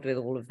on board with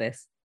all of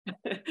this?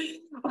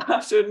 I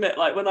have to admit,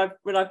 like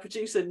when I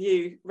produce a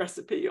new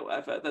recipe or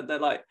whatever, then they're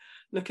like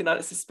looking at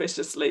it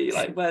suspiciously,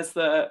 like where's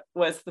the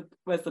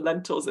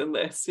lentils in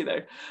this? You know,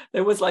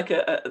 there was like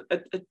a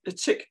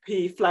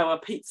chickpea flour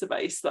pizza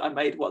base that I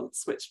made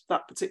once, which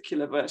that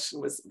particular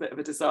version was a bit of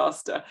a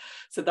disaster.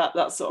 So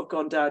that's sort of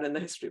gone down in the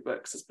history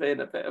books as being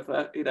a bit of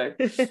a, you know,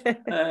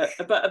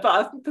 but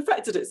I've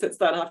perfected it since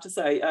then, I have to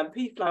say.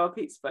 Pea flour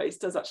pizza base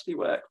does actually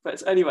work.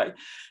 But anyway,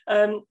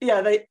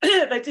 yeah, they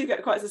they do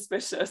get quite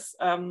suspicious.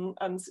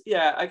 And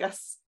yeah, I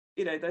guess,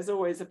 you know, there's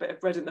always a bit of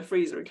bread in the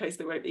freezer in case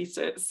they won't eat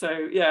it. So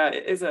yeah,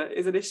 it is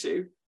an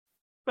issue.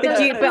 But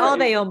are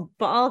they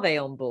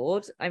on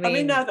board? I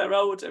mean, now they're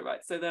older,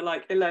 right? So they're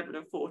like 11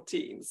 and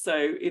 14. So,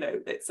 you know,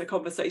 it's a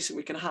conversation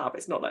we can have.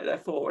 It's not like they're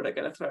 4 and they're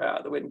going to throw it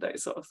out the window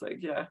sort of thing.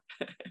 Yeah.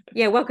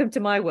 Yeah. Welcome to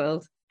my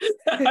world.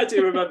 I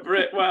do remember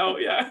it well.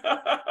 Yeah.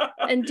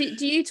 And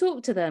do you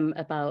talk to them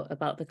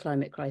about the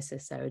climate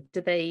crisis, Sarah?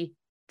 Do they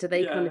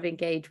kind of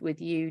engage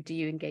with you? Do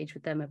you engage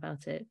with them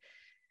about it?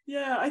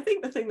 Yeah, I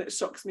think the thing that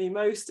shocks me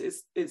most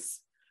is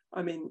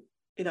I mean,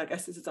 you know, I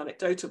guess this is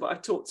anecdotal, but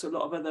I've talked to a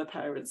lot of other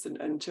parents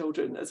and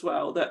children as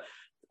well, that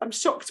I'm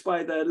shocked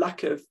by the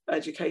lack of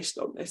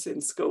education on this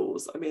in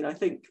schools. I mean, I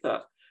think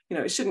that, you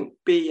know, it shouldn't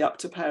be up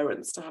to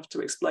parents to have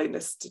to explain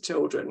this to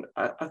children.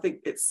 I think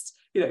it's,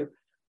 you know,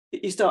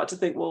 you start to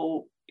think,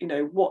 well, you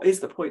know, what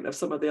is the point of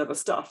some of the other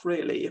stuff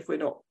really if we're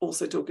not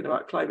also talking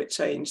about climate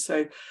change?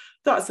 So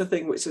that's the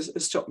thing which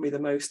has shocked me the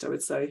most, I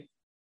would say.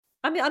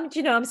 I mean,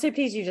 I'm so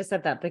pleased you just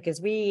said that,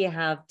 because we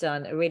have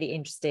done a really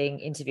interesting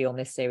interview on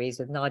this series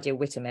with Nadia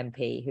Whittome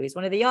MP, who is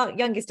one of the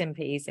youngest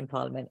MPs in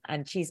Parliament,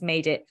 and she's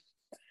made it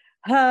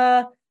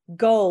her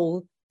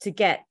goal to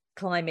get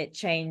climate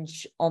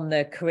change on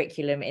the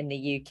curriculum in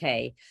the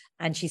UK,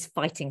 and she's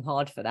fighting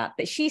hard for that.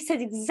 But she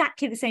said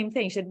exactly the same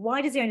thing. She said,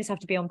 why does the onus have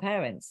to be on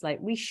parents? Like,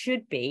 we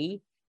should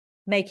be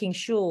making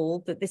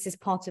sure that this is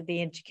part of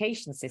the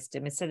education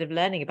system instead of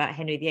learning about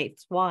Henry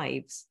VIII's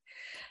wives.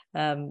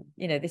 You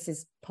know, this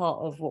is part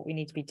of what we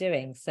need to be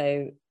doing.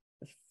 So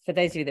for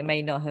those of you that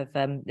may not have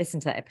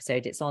listened to that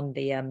episode, it's on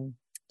the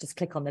just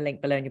click on the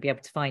link below and you'll be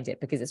able to find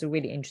it, because it's a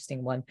really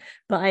interesting one.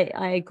 But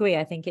I agree.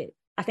 I think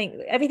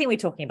everything we're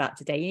talking about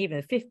today,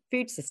 even the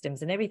food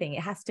systems and everything,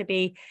 it has to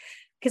be,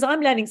 because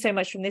I'm learning so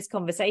much from this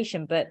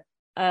conversation, but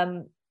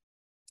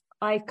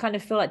I kind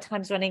of feel like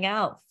time's running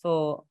out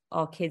for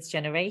our kids'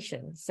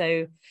 generation.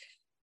 So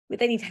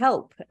they need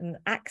help and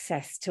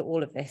access to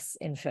all of this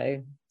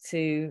info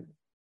to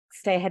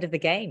stay ahead of the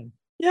game.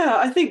 Yeah,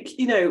 I think,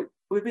 you know,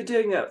 we've been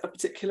doing a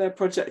particular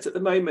project at the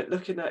moment,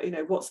 looking at, you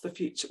know, what's the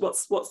future,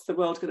 what's the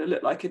world going to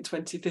look like in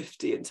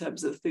 2050 in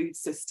terms of the food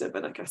system.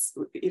 And I guess,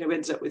 you know, we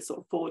ended up with sort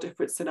of 4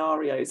 different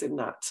scenarios in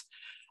that.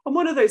 And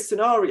one of those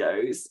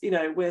scenarios, you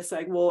know, we're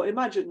saying, well,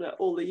 imagine that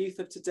all the youth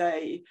of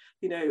today,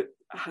 you know,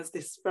 has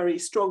this very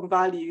strong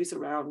values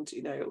around,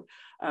 you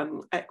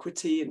know,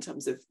 equity in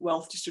terms of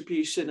wealth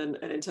distribution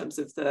and in terms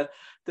of the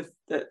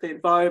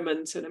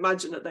environment, and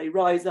imagine that they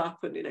rise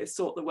up and, you know,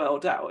 sort the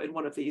world out in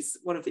one of these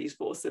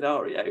 4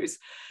 scenarios.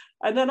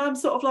 And then I'm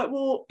sort of like,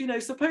 well, you know,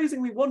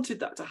 supposing we wanted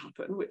that to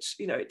happen, which,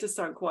 you know, it does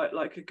sound quite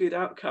like a good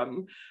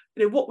outcome,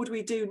 you know, what would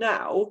we do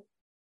now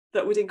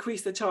that would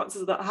increase the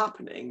chances of that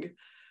happening?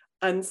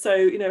 And so,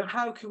 you know,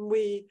 how can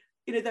we,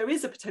 you know, there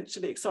is a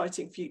potentially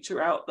exciting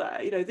future out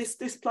there. You know, this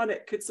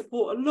planet could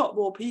support a lot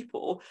more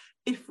people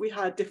if we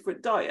had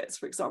different diets,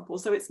 for example.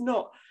 So it's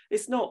not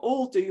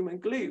all doom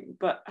and gloom,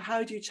 but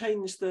how do you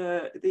change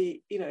how do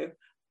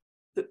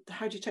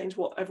you change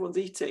what everyone's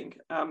eating?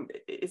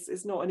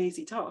 It's not an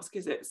easy task,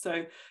 is it?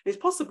 So it's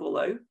possible,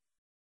 though.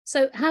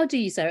 So how do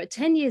you, Sarah?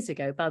 10 years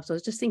ago, Babs, I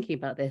was just thinking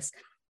about this.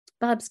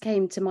 Babs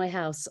came to my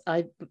house.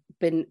 I've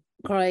been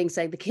crying,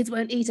 saying the kids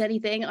won't eat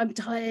anything. I'm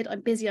tired. I'm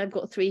busy. I've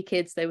got 3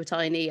 kids. They were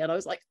tiny. And I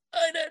was like,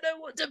 I don't know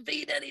what to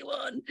feed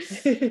anyone.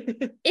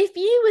 If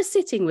you were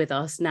sitting with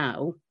us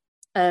now,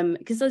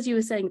 because as you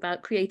were saying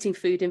about creating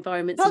food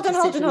environments. Hold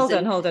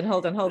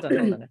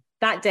on.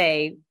 That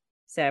day,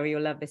 Sarah,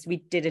 you'll love this. We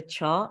did a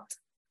chart.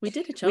 We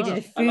did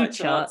a food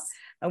chart,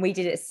 and we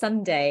did it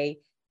Sunday,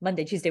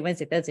 Monday, Tuesday,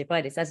 Wednesday, Thursday,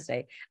 Friday,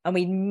 Saturday. And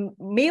we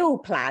meal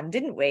planned,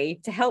 didn't we,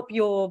 to help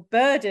your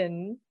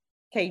burden,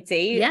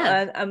 Katie?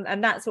 Yeah.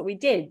 And that's what we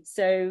did.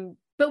 So,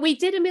 but we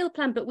did a meal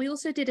plan, but we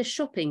also did a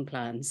shopping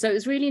plan. So it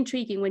was really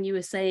intriguing when you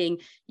were saying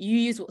you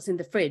use what's in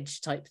the fridge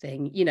type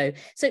thing, you know.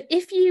 So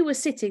if you were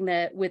sitting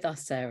there with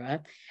us,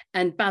 Sarah,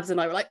 and Babs and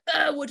I were like,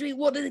 what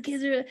are the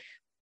kids do?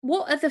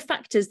 What are the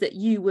factors that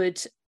you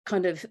would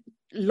kind of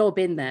lob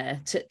in there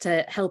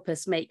to help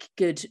us make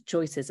good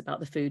choices about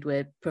the food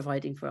we're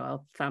providing for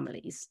our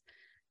families?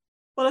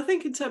 Well, I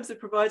think in terms of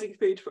providing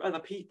food for other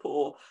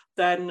people,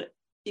 then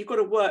you've got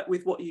to work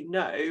with what you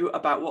know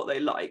about what they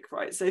like,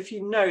 right? So if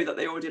you know that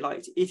they already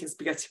like eating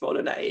spaghetti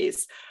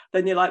bolognese,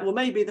 then you're like, well,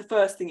 maybe the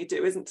first thing you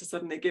do isn't to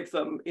suddenly give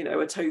them, you know,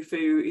 a tofu,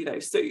 you know,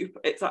 soup.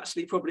 It's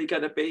actually probably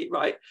going to be,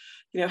 right,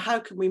 you know, how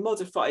can we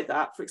modify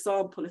that? For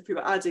example, if you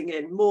were adding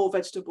in more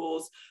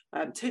vegetables,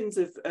 tins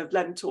of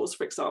lentils,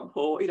 for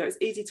example, you know, it's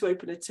easy to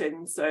open a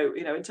tin. So,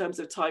 you know, in terms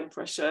of time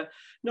pressure,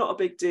 not a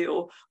big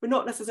deal. We're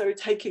not necessarily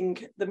taking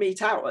the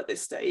meat out at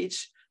this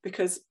stage,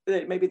 because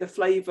maybe the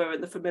flavour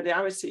and the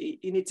familiarity,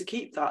 you need to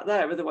keep that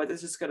there, otherwise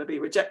it's just going to be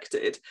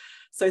rejected.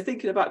 So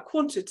thinking about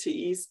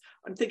quantities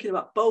and thinking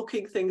about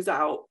bulking things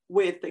out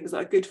with things that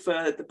are good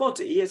for the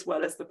body as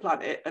well as the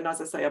planet. And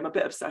as I say, I'm a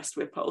bit obsessed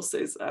with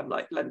pulses,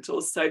 like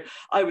lentils. So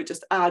I would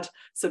just add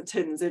some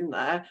tins in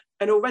there.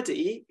 And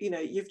already, you know,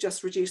 you've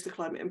just reduced the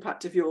climate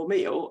impact of your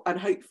meal, and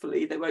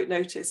hopefully they won't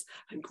notice.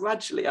 And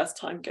gradually, as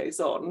time goes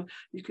on,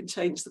 you can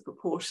change the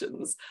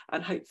proportions,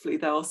 and hopefully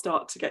they'll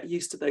start to get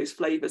used to those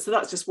flavours. So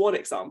that's just one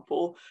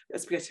example, a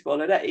spaghetti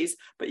bolognese.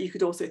 But you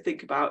could also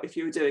think about if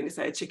you were doing,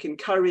 say, a chicken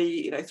curry,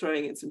 you know,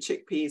 throwing in some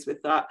chickpeas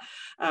with that,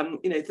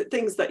 you know, the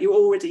things that you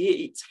already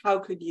eat. How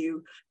could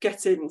you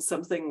get in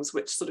some things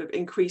which sort of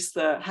increase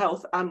the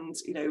health and,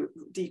 you know,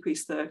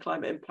 decrease the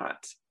climate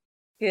impact?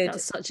 Good.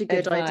 That's such a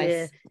good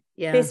idea.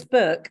 Yeah. This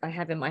book I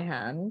have in my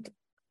hand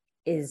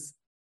is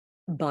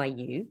by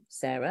you,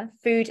 Sarah,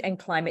 Food and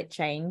Climate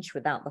Change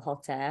Without the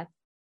Hot Air.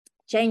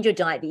 Change your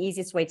diet, the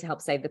easiest way to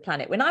help save the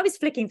planet. When I was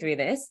flicking through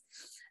this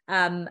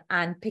and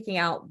picking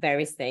out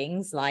various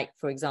things, like,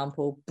 for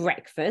example,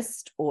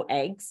 breakfast or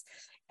eggs,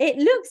 it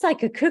looks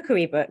like a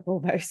cookery book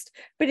almost,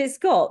 but it's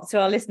got,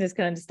 so our listeners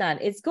can understand,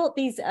 it's got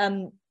these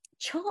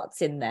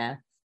charts in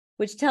there,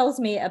 which tells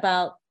me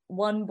about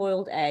one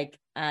boiled egg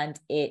and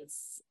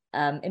its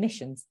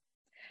emissions,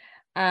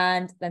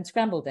 and then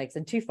scrambled eggs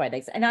and 2 fried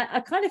eggs. And I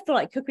kind of feel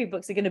like cookery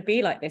books are going to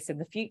be like this in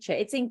the future.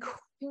 It's an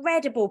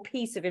incredible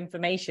piece of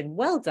information.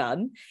 Well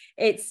done.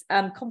 It's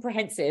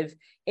comprehensive.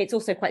 It's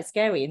also quite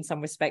scary in some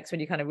respects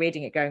when you're kind of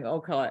reading it going, oh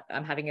God,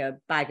 I'm having a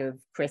bag of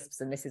crisps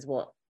and this is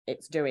what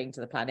it's doing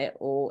to the planet.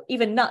 Or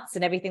even nuts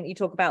and everything that you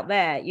talk about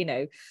there. You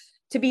know,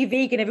 to be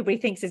vegan, everybody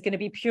thinks is going to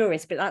be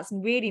purist, but that's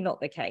really not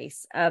the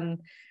case.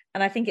 And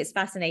I think it's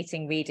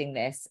fascinating reading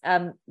this.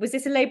 Was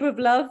this a labor of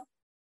love?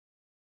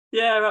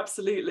 Yeah,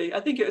 absolutely.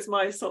 I think it was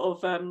my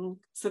sort of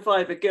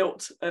survivor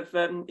guilt of,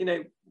 you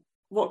know,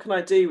 what can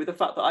I do with the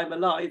fact that I'm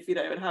alive, you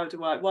know,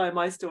 and why am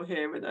I still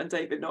here and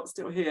David not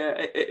still here?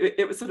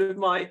 It was sort of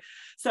my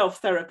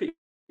self-therapy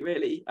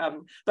really.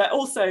 But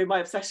also my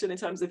obsession in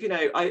terms of, you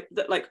know,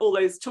 like all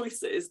those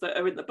choices that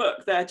are in the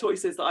book, they're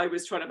choices that I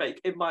was trying to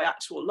make in my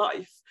actual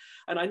life.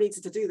 And I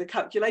needed to do the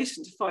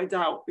calculation to find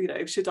out, you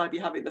know, should I be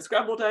having the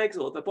scrambled eggs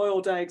or the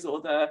boiled eggs or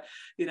the,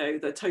 you know,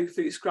 the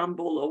tofu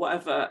scramble or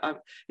whatever.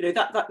 You know,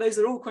 that those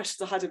are all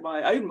questions I had in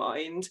my own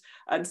mind.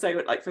 And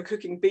so like for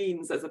cooking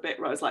beans, there's a bit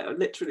where I was like, oh,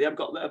 literally, I've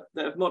got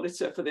the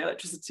monitor for the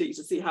electricity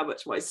to see how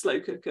much my slow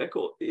cooker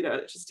or, you know,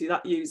 electricity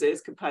that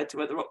uses compared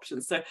to other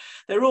options. So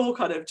they're all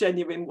kind of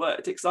genuine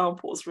worked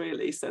examples,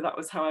 really. So that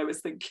was how I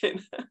was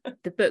thinking.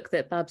 The book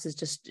that Babs has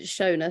just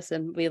shown us,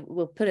 and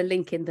we'll put a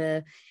link in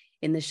the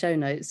show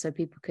notes so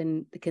people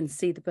can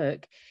see the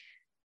book.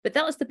 But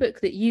that was the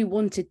book that you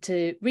wanted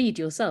to read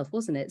yourself,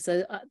 wasn't it?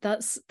 So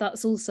that's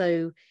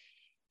also,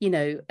 you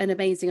know, an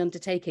amazing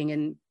undertaking.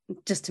 And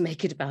just to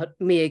make it about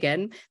me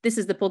again, this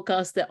is the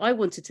podcast that I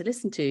wanted to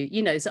listen to,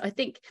 you know. So I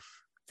think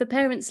for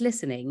parents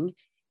listening,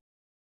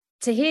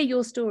 to hear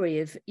your story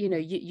of, you know,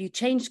 you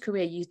changed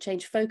career, you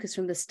changed focus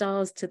from the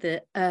stars to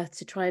the earth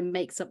to try and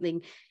make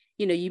something,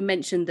 you know, you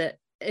mentioned that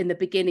in the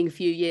beginning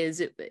few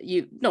years,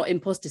 you not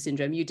imposter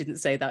syndrome, you didn't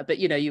say that, but,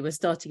 you know, you were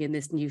starting in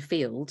this new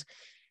field.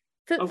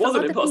 I was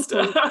an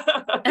imposter.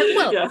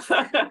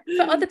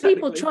 For other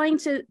people trying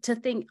to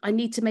think, I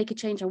need to make a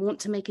change, I want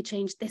to make a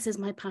change, this is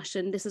my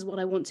passion, this is what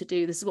I want to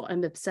do, this is what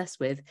I'm obsessed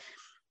with.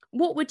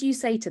 What would you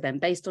say to them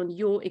based on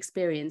your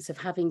experience of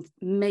having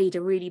made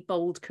a really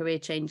bold career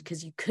change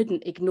because you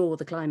couldn't ignore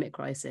the climate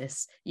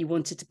crisis, you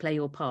wanted to play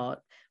your part?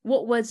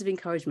 What words of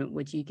encouragement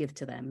would you give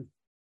to them?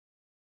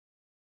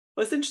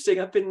 Well, it's interesting.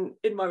 I've been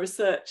in my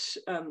research,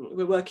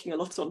 we're working a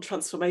lot on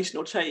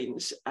transformational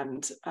change,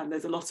 and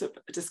there's a lot of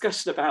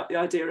discussion about the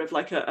idea of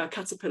like a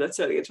caterpillar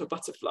turning into a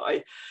butterfly.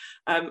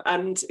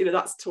 And, you know,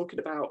 that's talking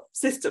about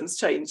systems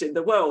change in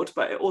the world,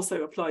 but it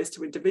also applies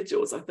to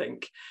individuals. I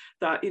think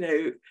that, you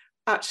know,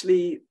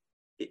 actually,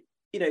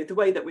 you know, the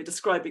way that we're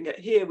describing it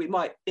here,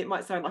 it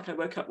might sound like I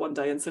woke up one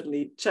day and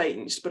suddenly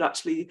changed, but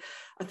actually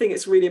I think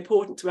it's really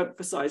important to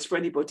emphasize for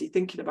anybody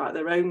thinking about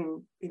their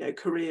own, you know,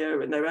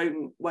 career and their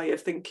own way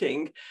of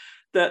thinking,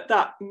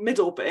 that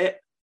middle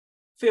bit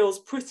feels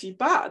pretty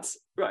bad,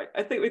 right?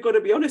 I think we've got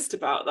to be honest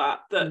about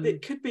that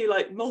it could be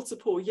like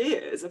multiple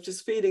years of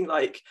just feeling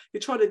like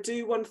you're trying to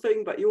do one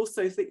thing, but you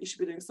also think you should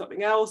be doing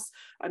something else.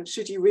 And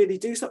should you really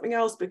do something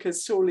else?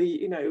 Because surely,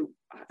 you know,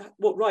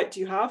 what right do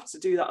you have to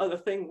do that other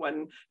thing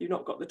when you've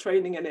not got the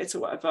training in it or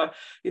whatever?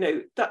 You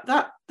know,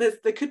 that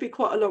there could be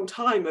quite a long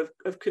time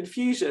of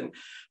confusion,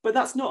 but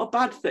that's not a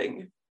bad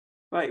thing.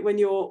 Right, when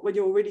you're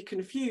really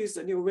confused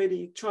and you're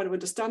really trying to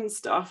understand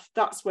stuff,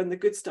 that's when the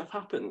good stuff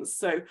happens.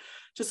 So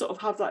just sort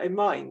of have that in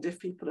mind if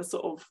people are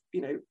sort of,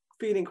 you know,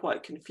 feeling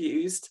quite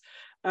confused.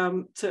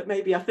 To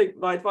maybe, I think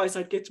my advice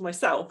I'd give to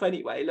myself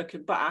anyway,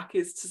 looking back,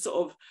 is to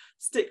sort of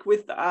stick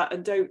with that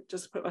and don't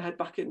just put my head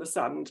back in the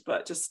sand,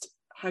 but just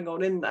hang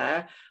on in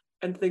there,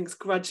 and things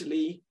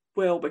gradually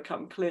will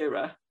become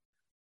clearer.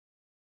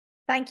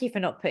 Thank you for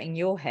not putting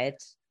your head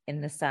in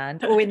the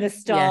sand or in the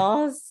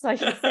stars, I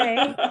should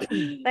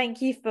say.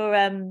 Thank you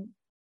for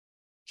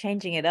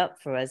changing it up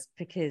for us,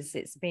 because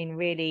it's been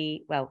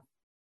really, well,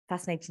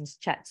 fascinating to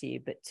chat to you,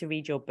 but to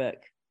read your book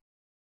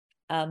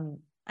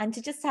and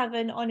to just have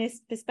an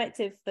honest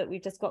perspective that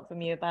we've just got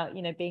from you about,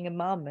 you know, being a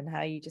mum and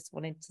how you just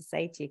wanted to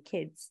say to your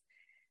kids,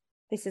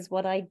 this is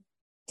what I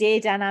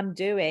did and I'm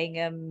doing.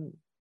 And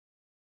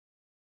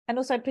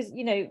also,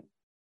 you know,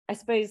 I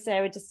suppose,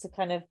 Sarah, just to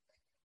kind of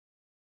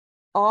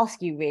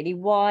ask you really,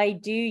 why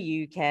do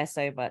you care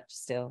so much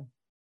still?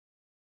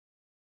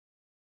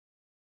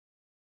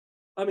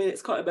 I mean,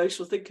 it's quite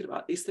emotional thinking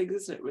about these things,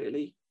 isn't it,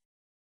 really?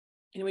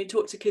 You know, when you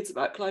talk to kids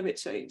about climate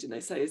change and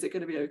they say, is it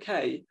going to be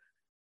okay?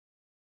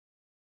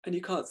 And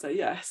you can't say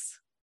yes.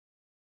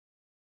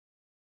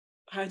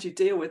 How do you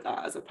deal with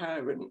that as a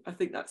parent? I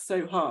think that's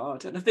so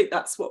hard. And I think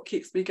that's what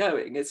keeps me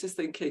going. It's just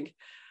thinking,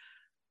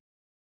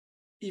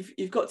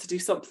 you've got to do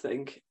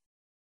something.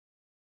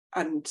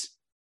 And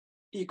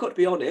you've got to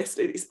be honest.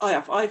 I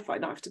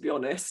find I have to be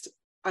honest.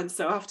 And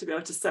so I have to be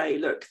able to say,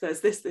 look,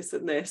 there's this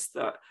and this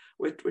that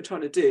we're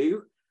trying to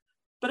do.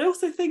 But I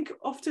also think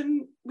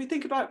often we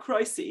think about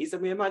crises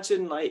and we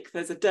imagine like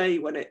there's a day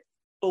when it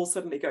all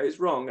suddenly goes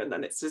wrong and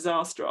then it's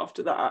disaster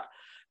after that.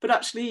 But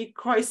actually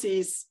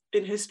crises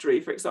in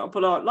history, for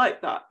example, aren't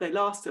like that. They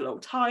last a long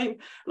time.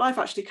 Life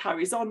actually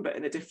carries on, but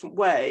in a different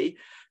way.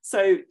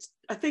 So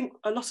I think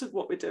a lot of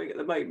what we're doing at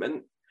the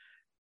moment,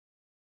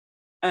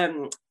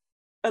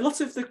 a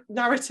lot of the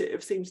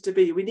narrative seems to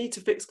be we need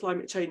to fix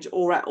climate change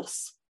or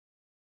else.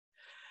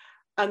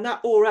 And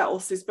that or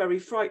else is very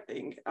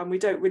frightening. And we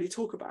don't really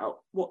talk about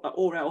what that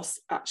or else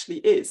actually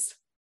is.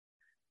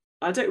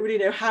 I don't really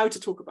know how to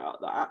talk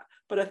about that,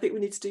 but I think we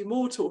need to do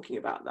more talking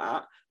about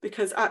that,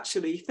 because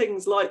actually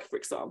things like, for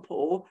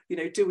example, you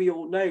know, do we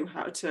all know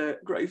how to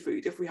grow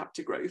food if we have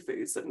to grow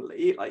food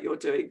suddenly, like you're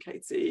doing,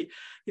 Katie?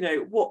 You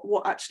know,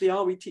 what actually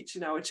are we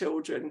teaching our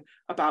children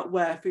about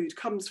where food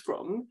comes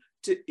from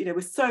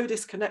we're so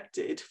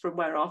disconnected from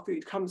where our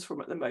food comes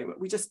from at the moment.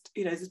 We just,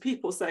 there's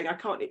people saying, I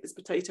can't eat this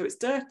potato, it's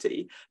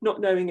dirty,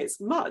 not knowing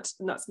it's mud,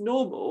 and that's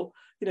normal.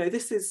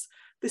 This is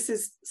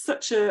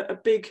such a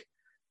big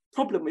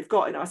problem we've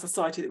got in our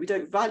society, that we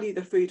don't value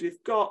the food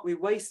we've got. We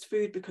waste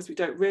food because we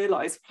don't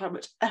realise how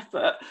much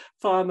effort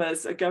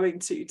farmers are going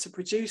to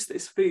produce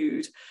this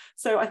food.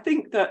 So I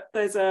think that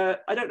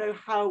I don't know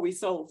how we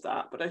solve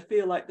that, but I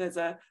feel like there's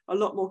a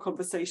lot more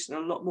conversation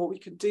and a lot more we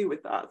can do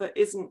with that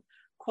isn't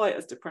quite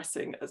as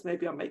depressing as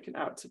maybe I'm making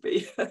out to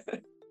be.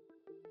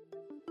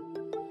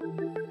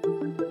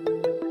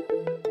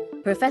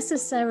 Professor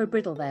Sarah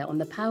Bridle there on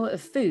the power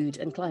of food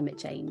and climate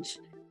change.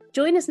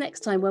 Join us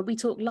next time when we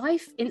talk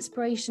life,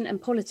 inspiration and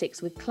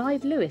politics with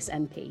Clive Lewis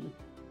MP.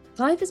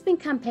 Clive has been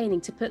campaigning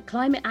to put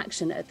climate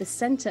action at the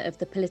centre of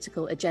the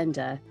political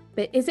agenda.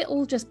 But is it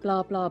all just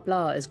blah, blah,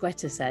 blah, as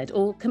Greta said,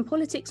 or can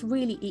politics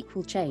really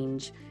equal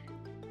change?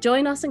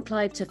 Join us and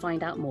Clive to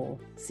find out more.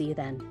 See you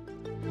then.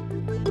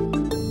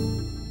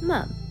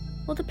 Mum,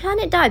 Will the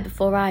Planet Die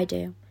Before I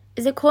Do?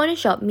 Is a Corner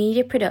Shop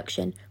media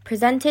production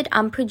presented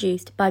and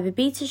produced by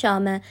Babita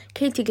Sharma,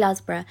 Katie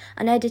Glasborough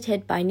and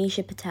edited by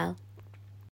Nisha Patel.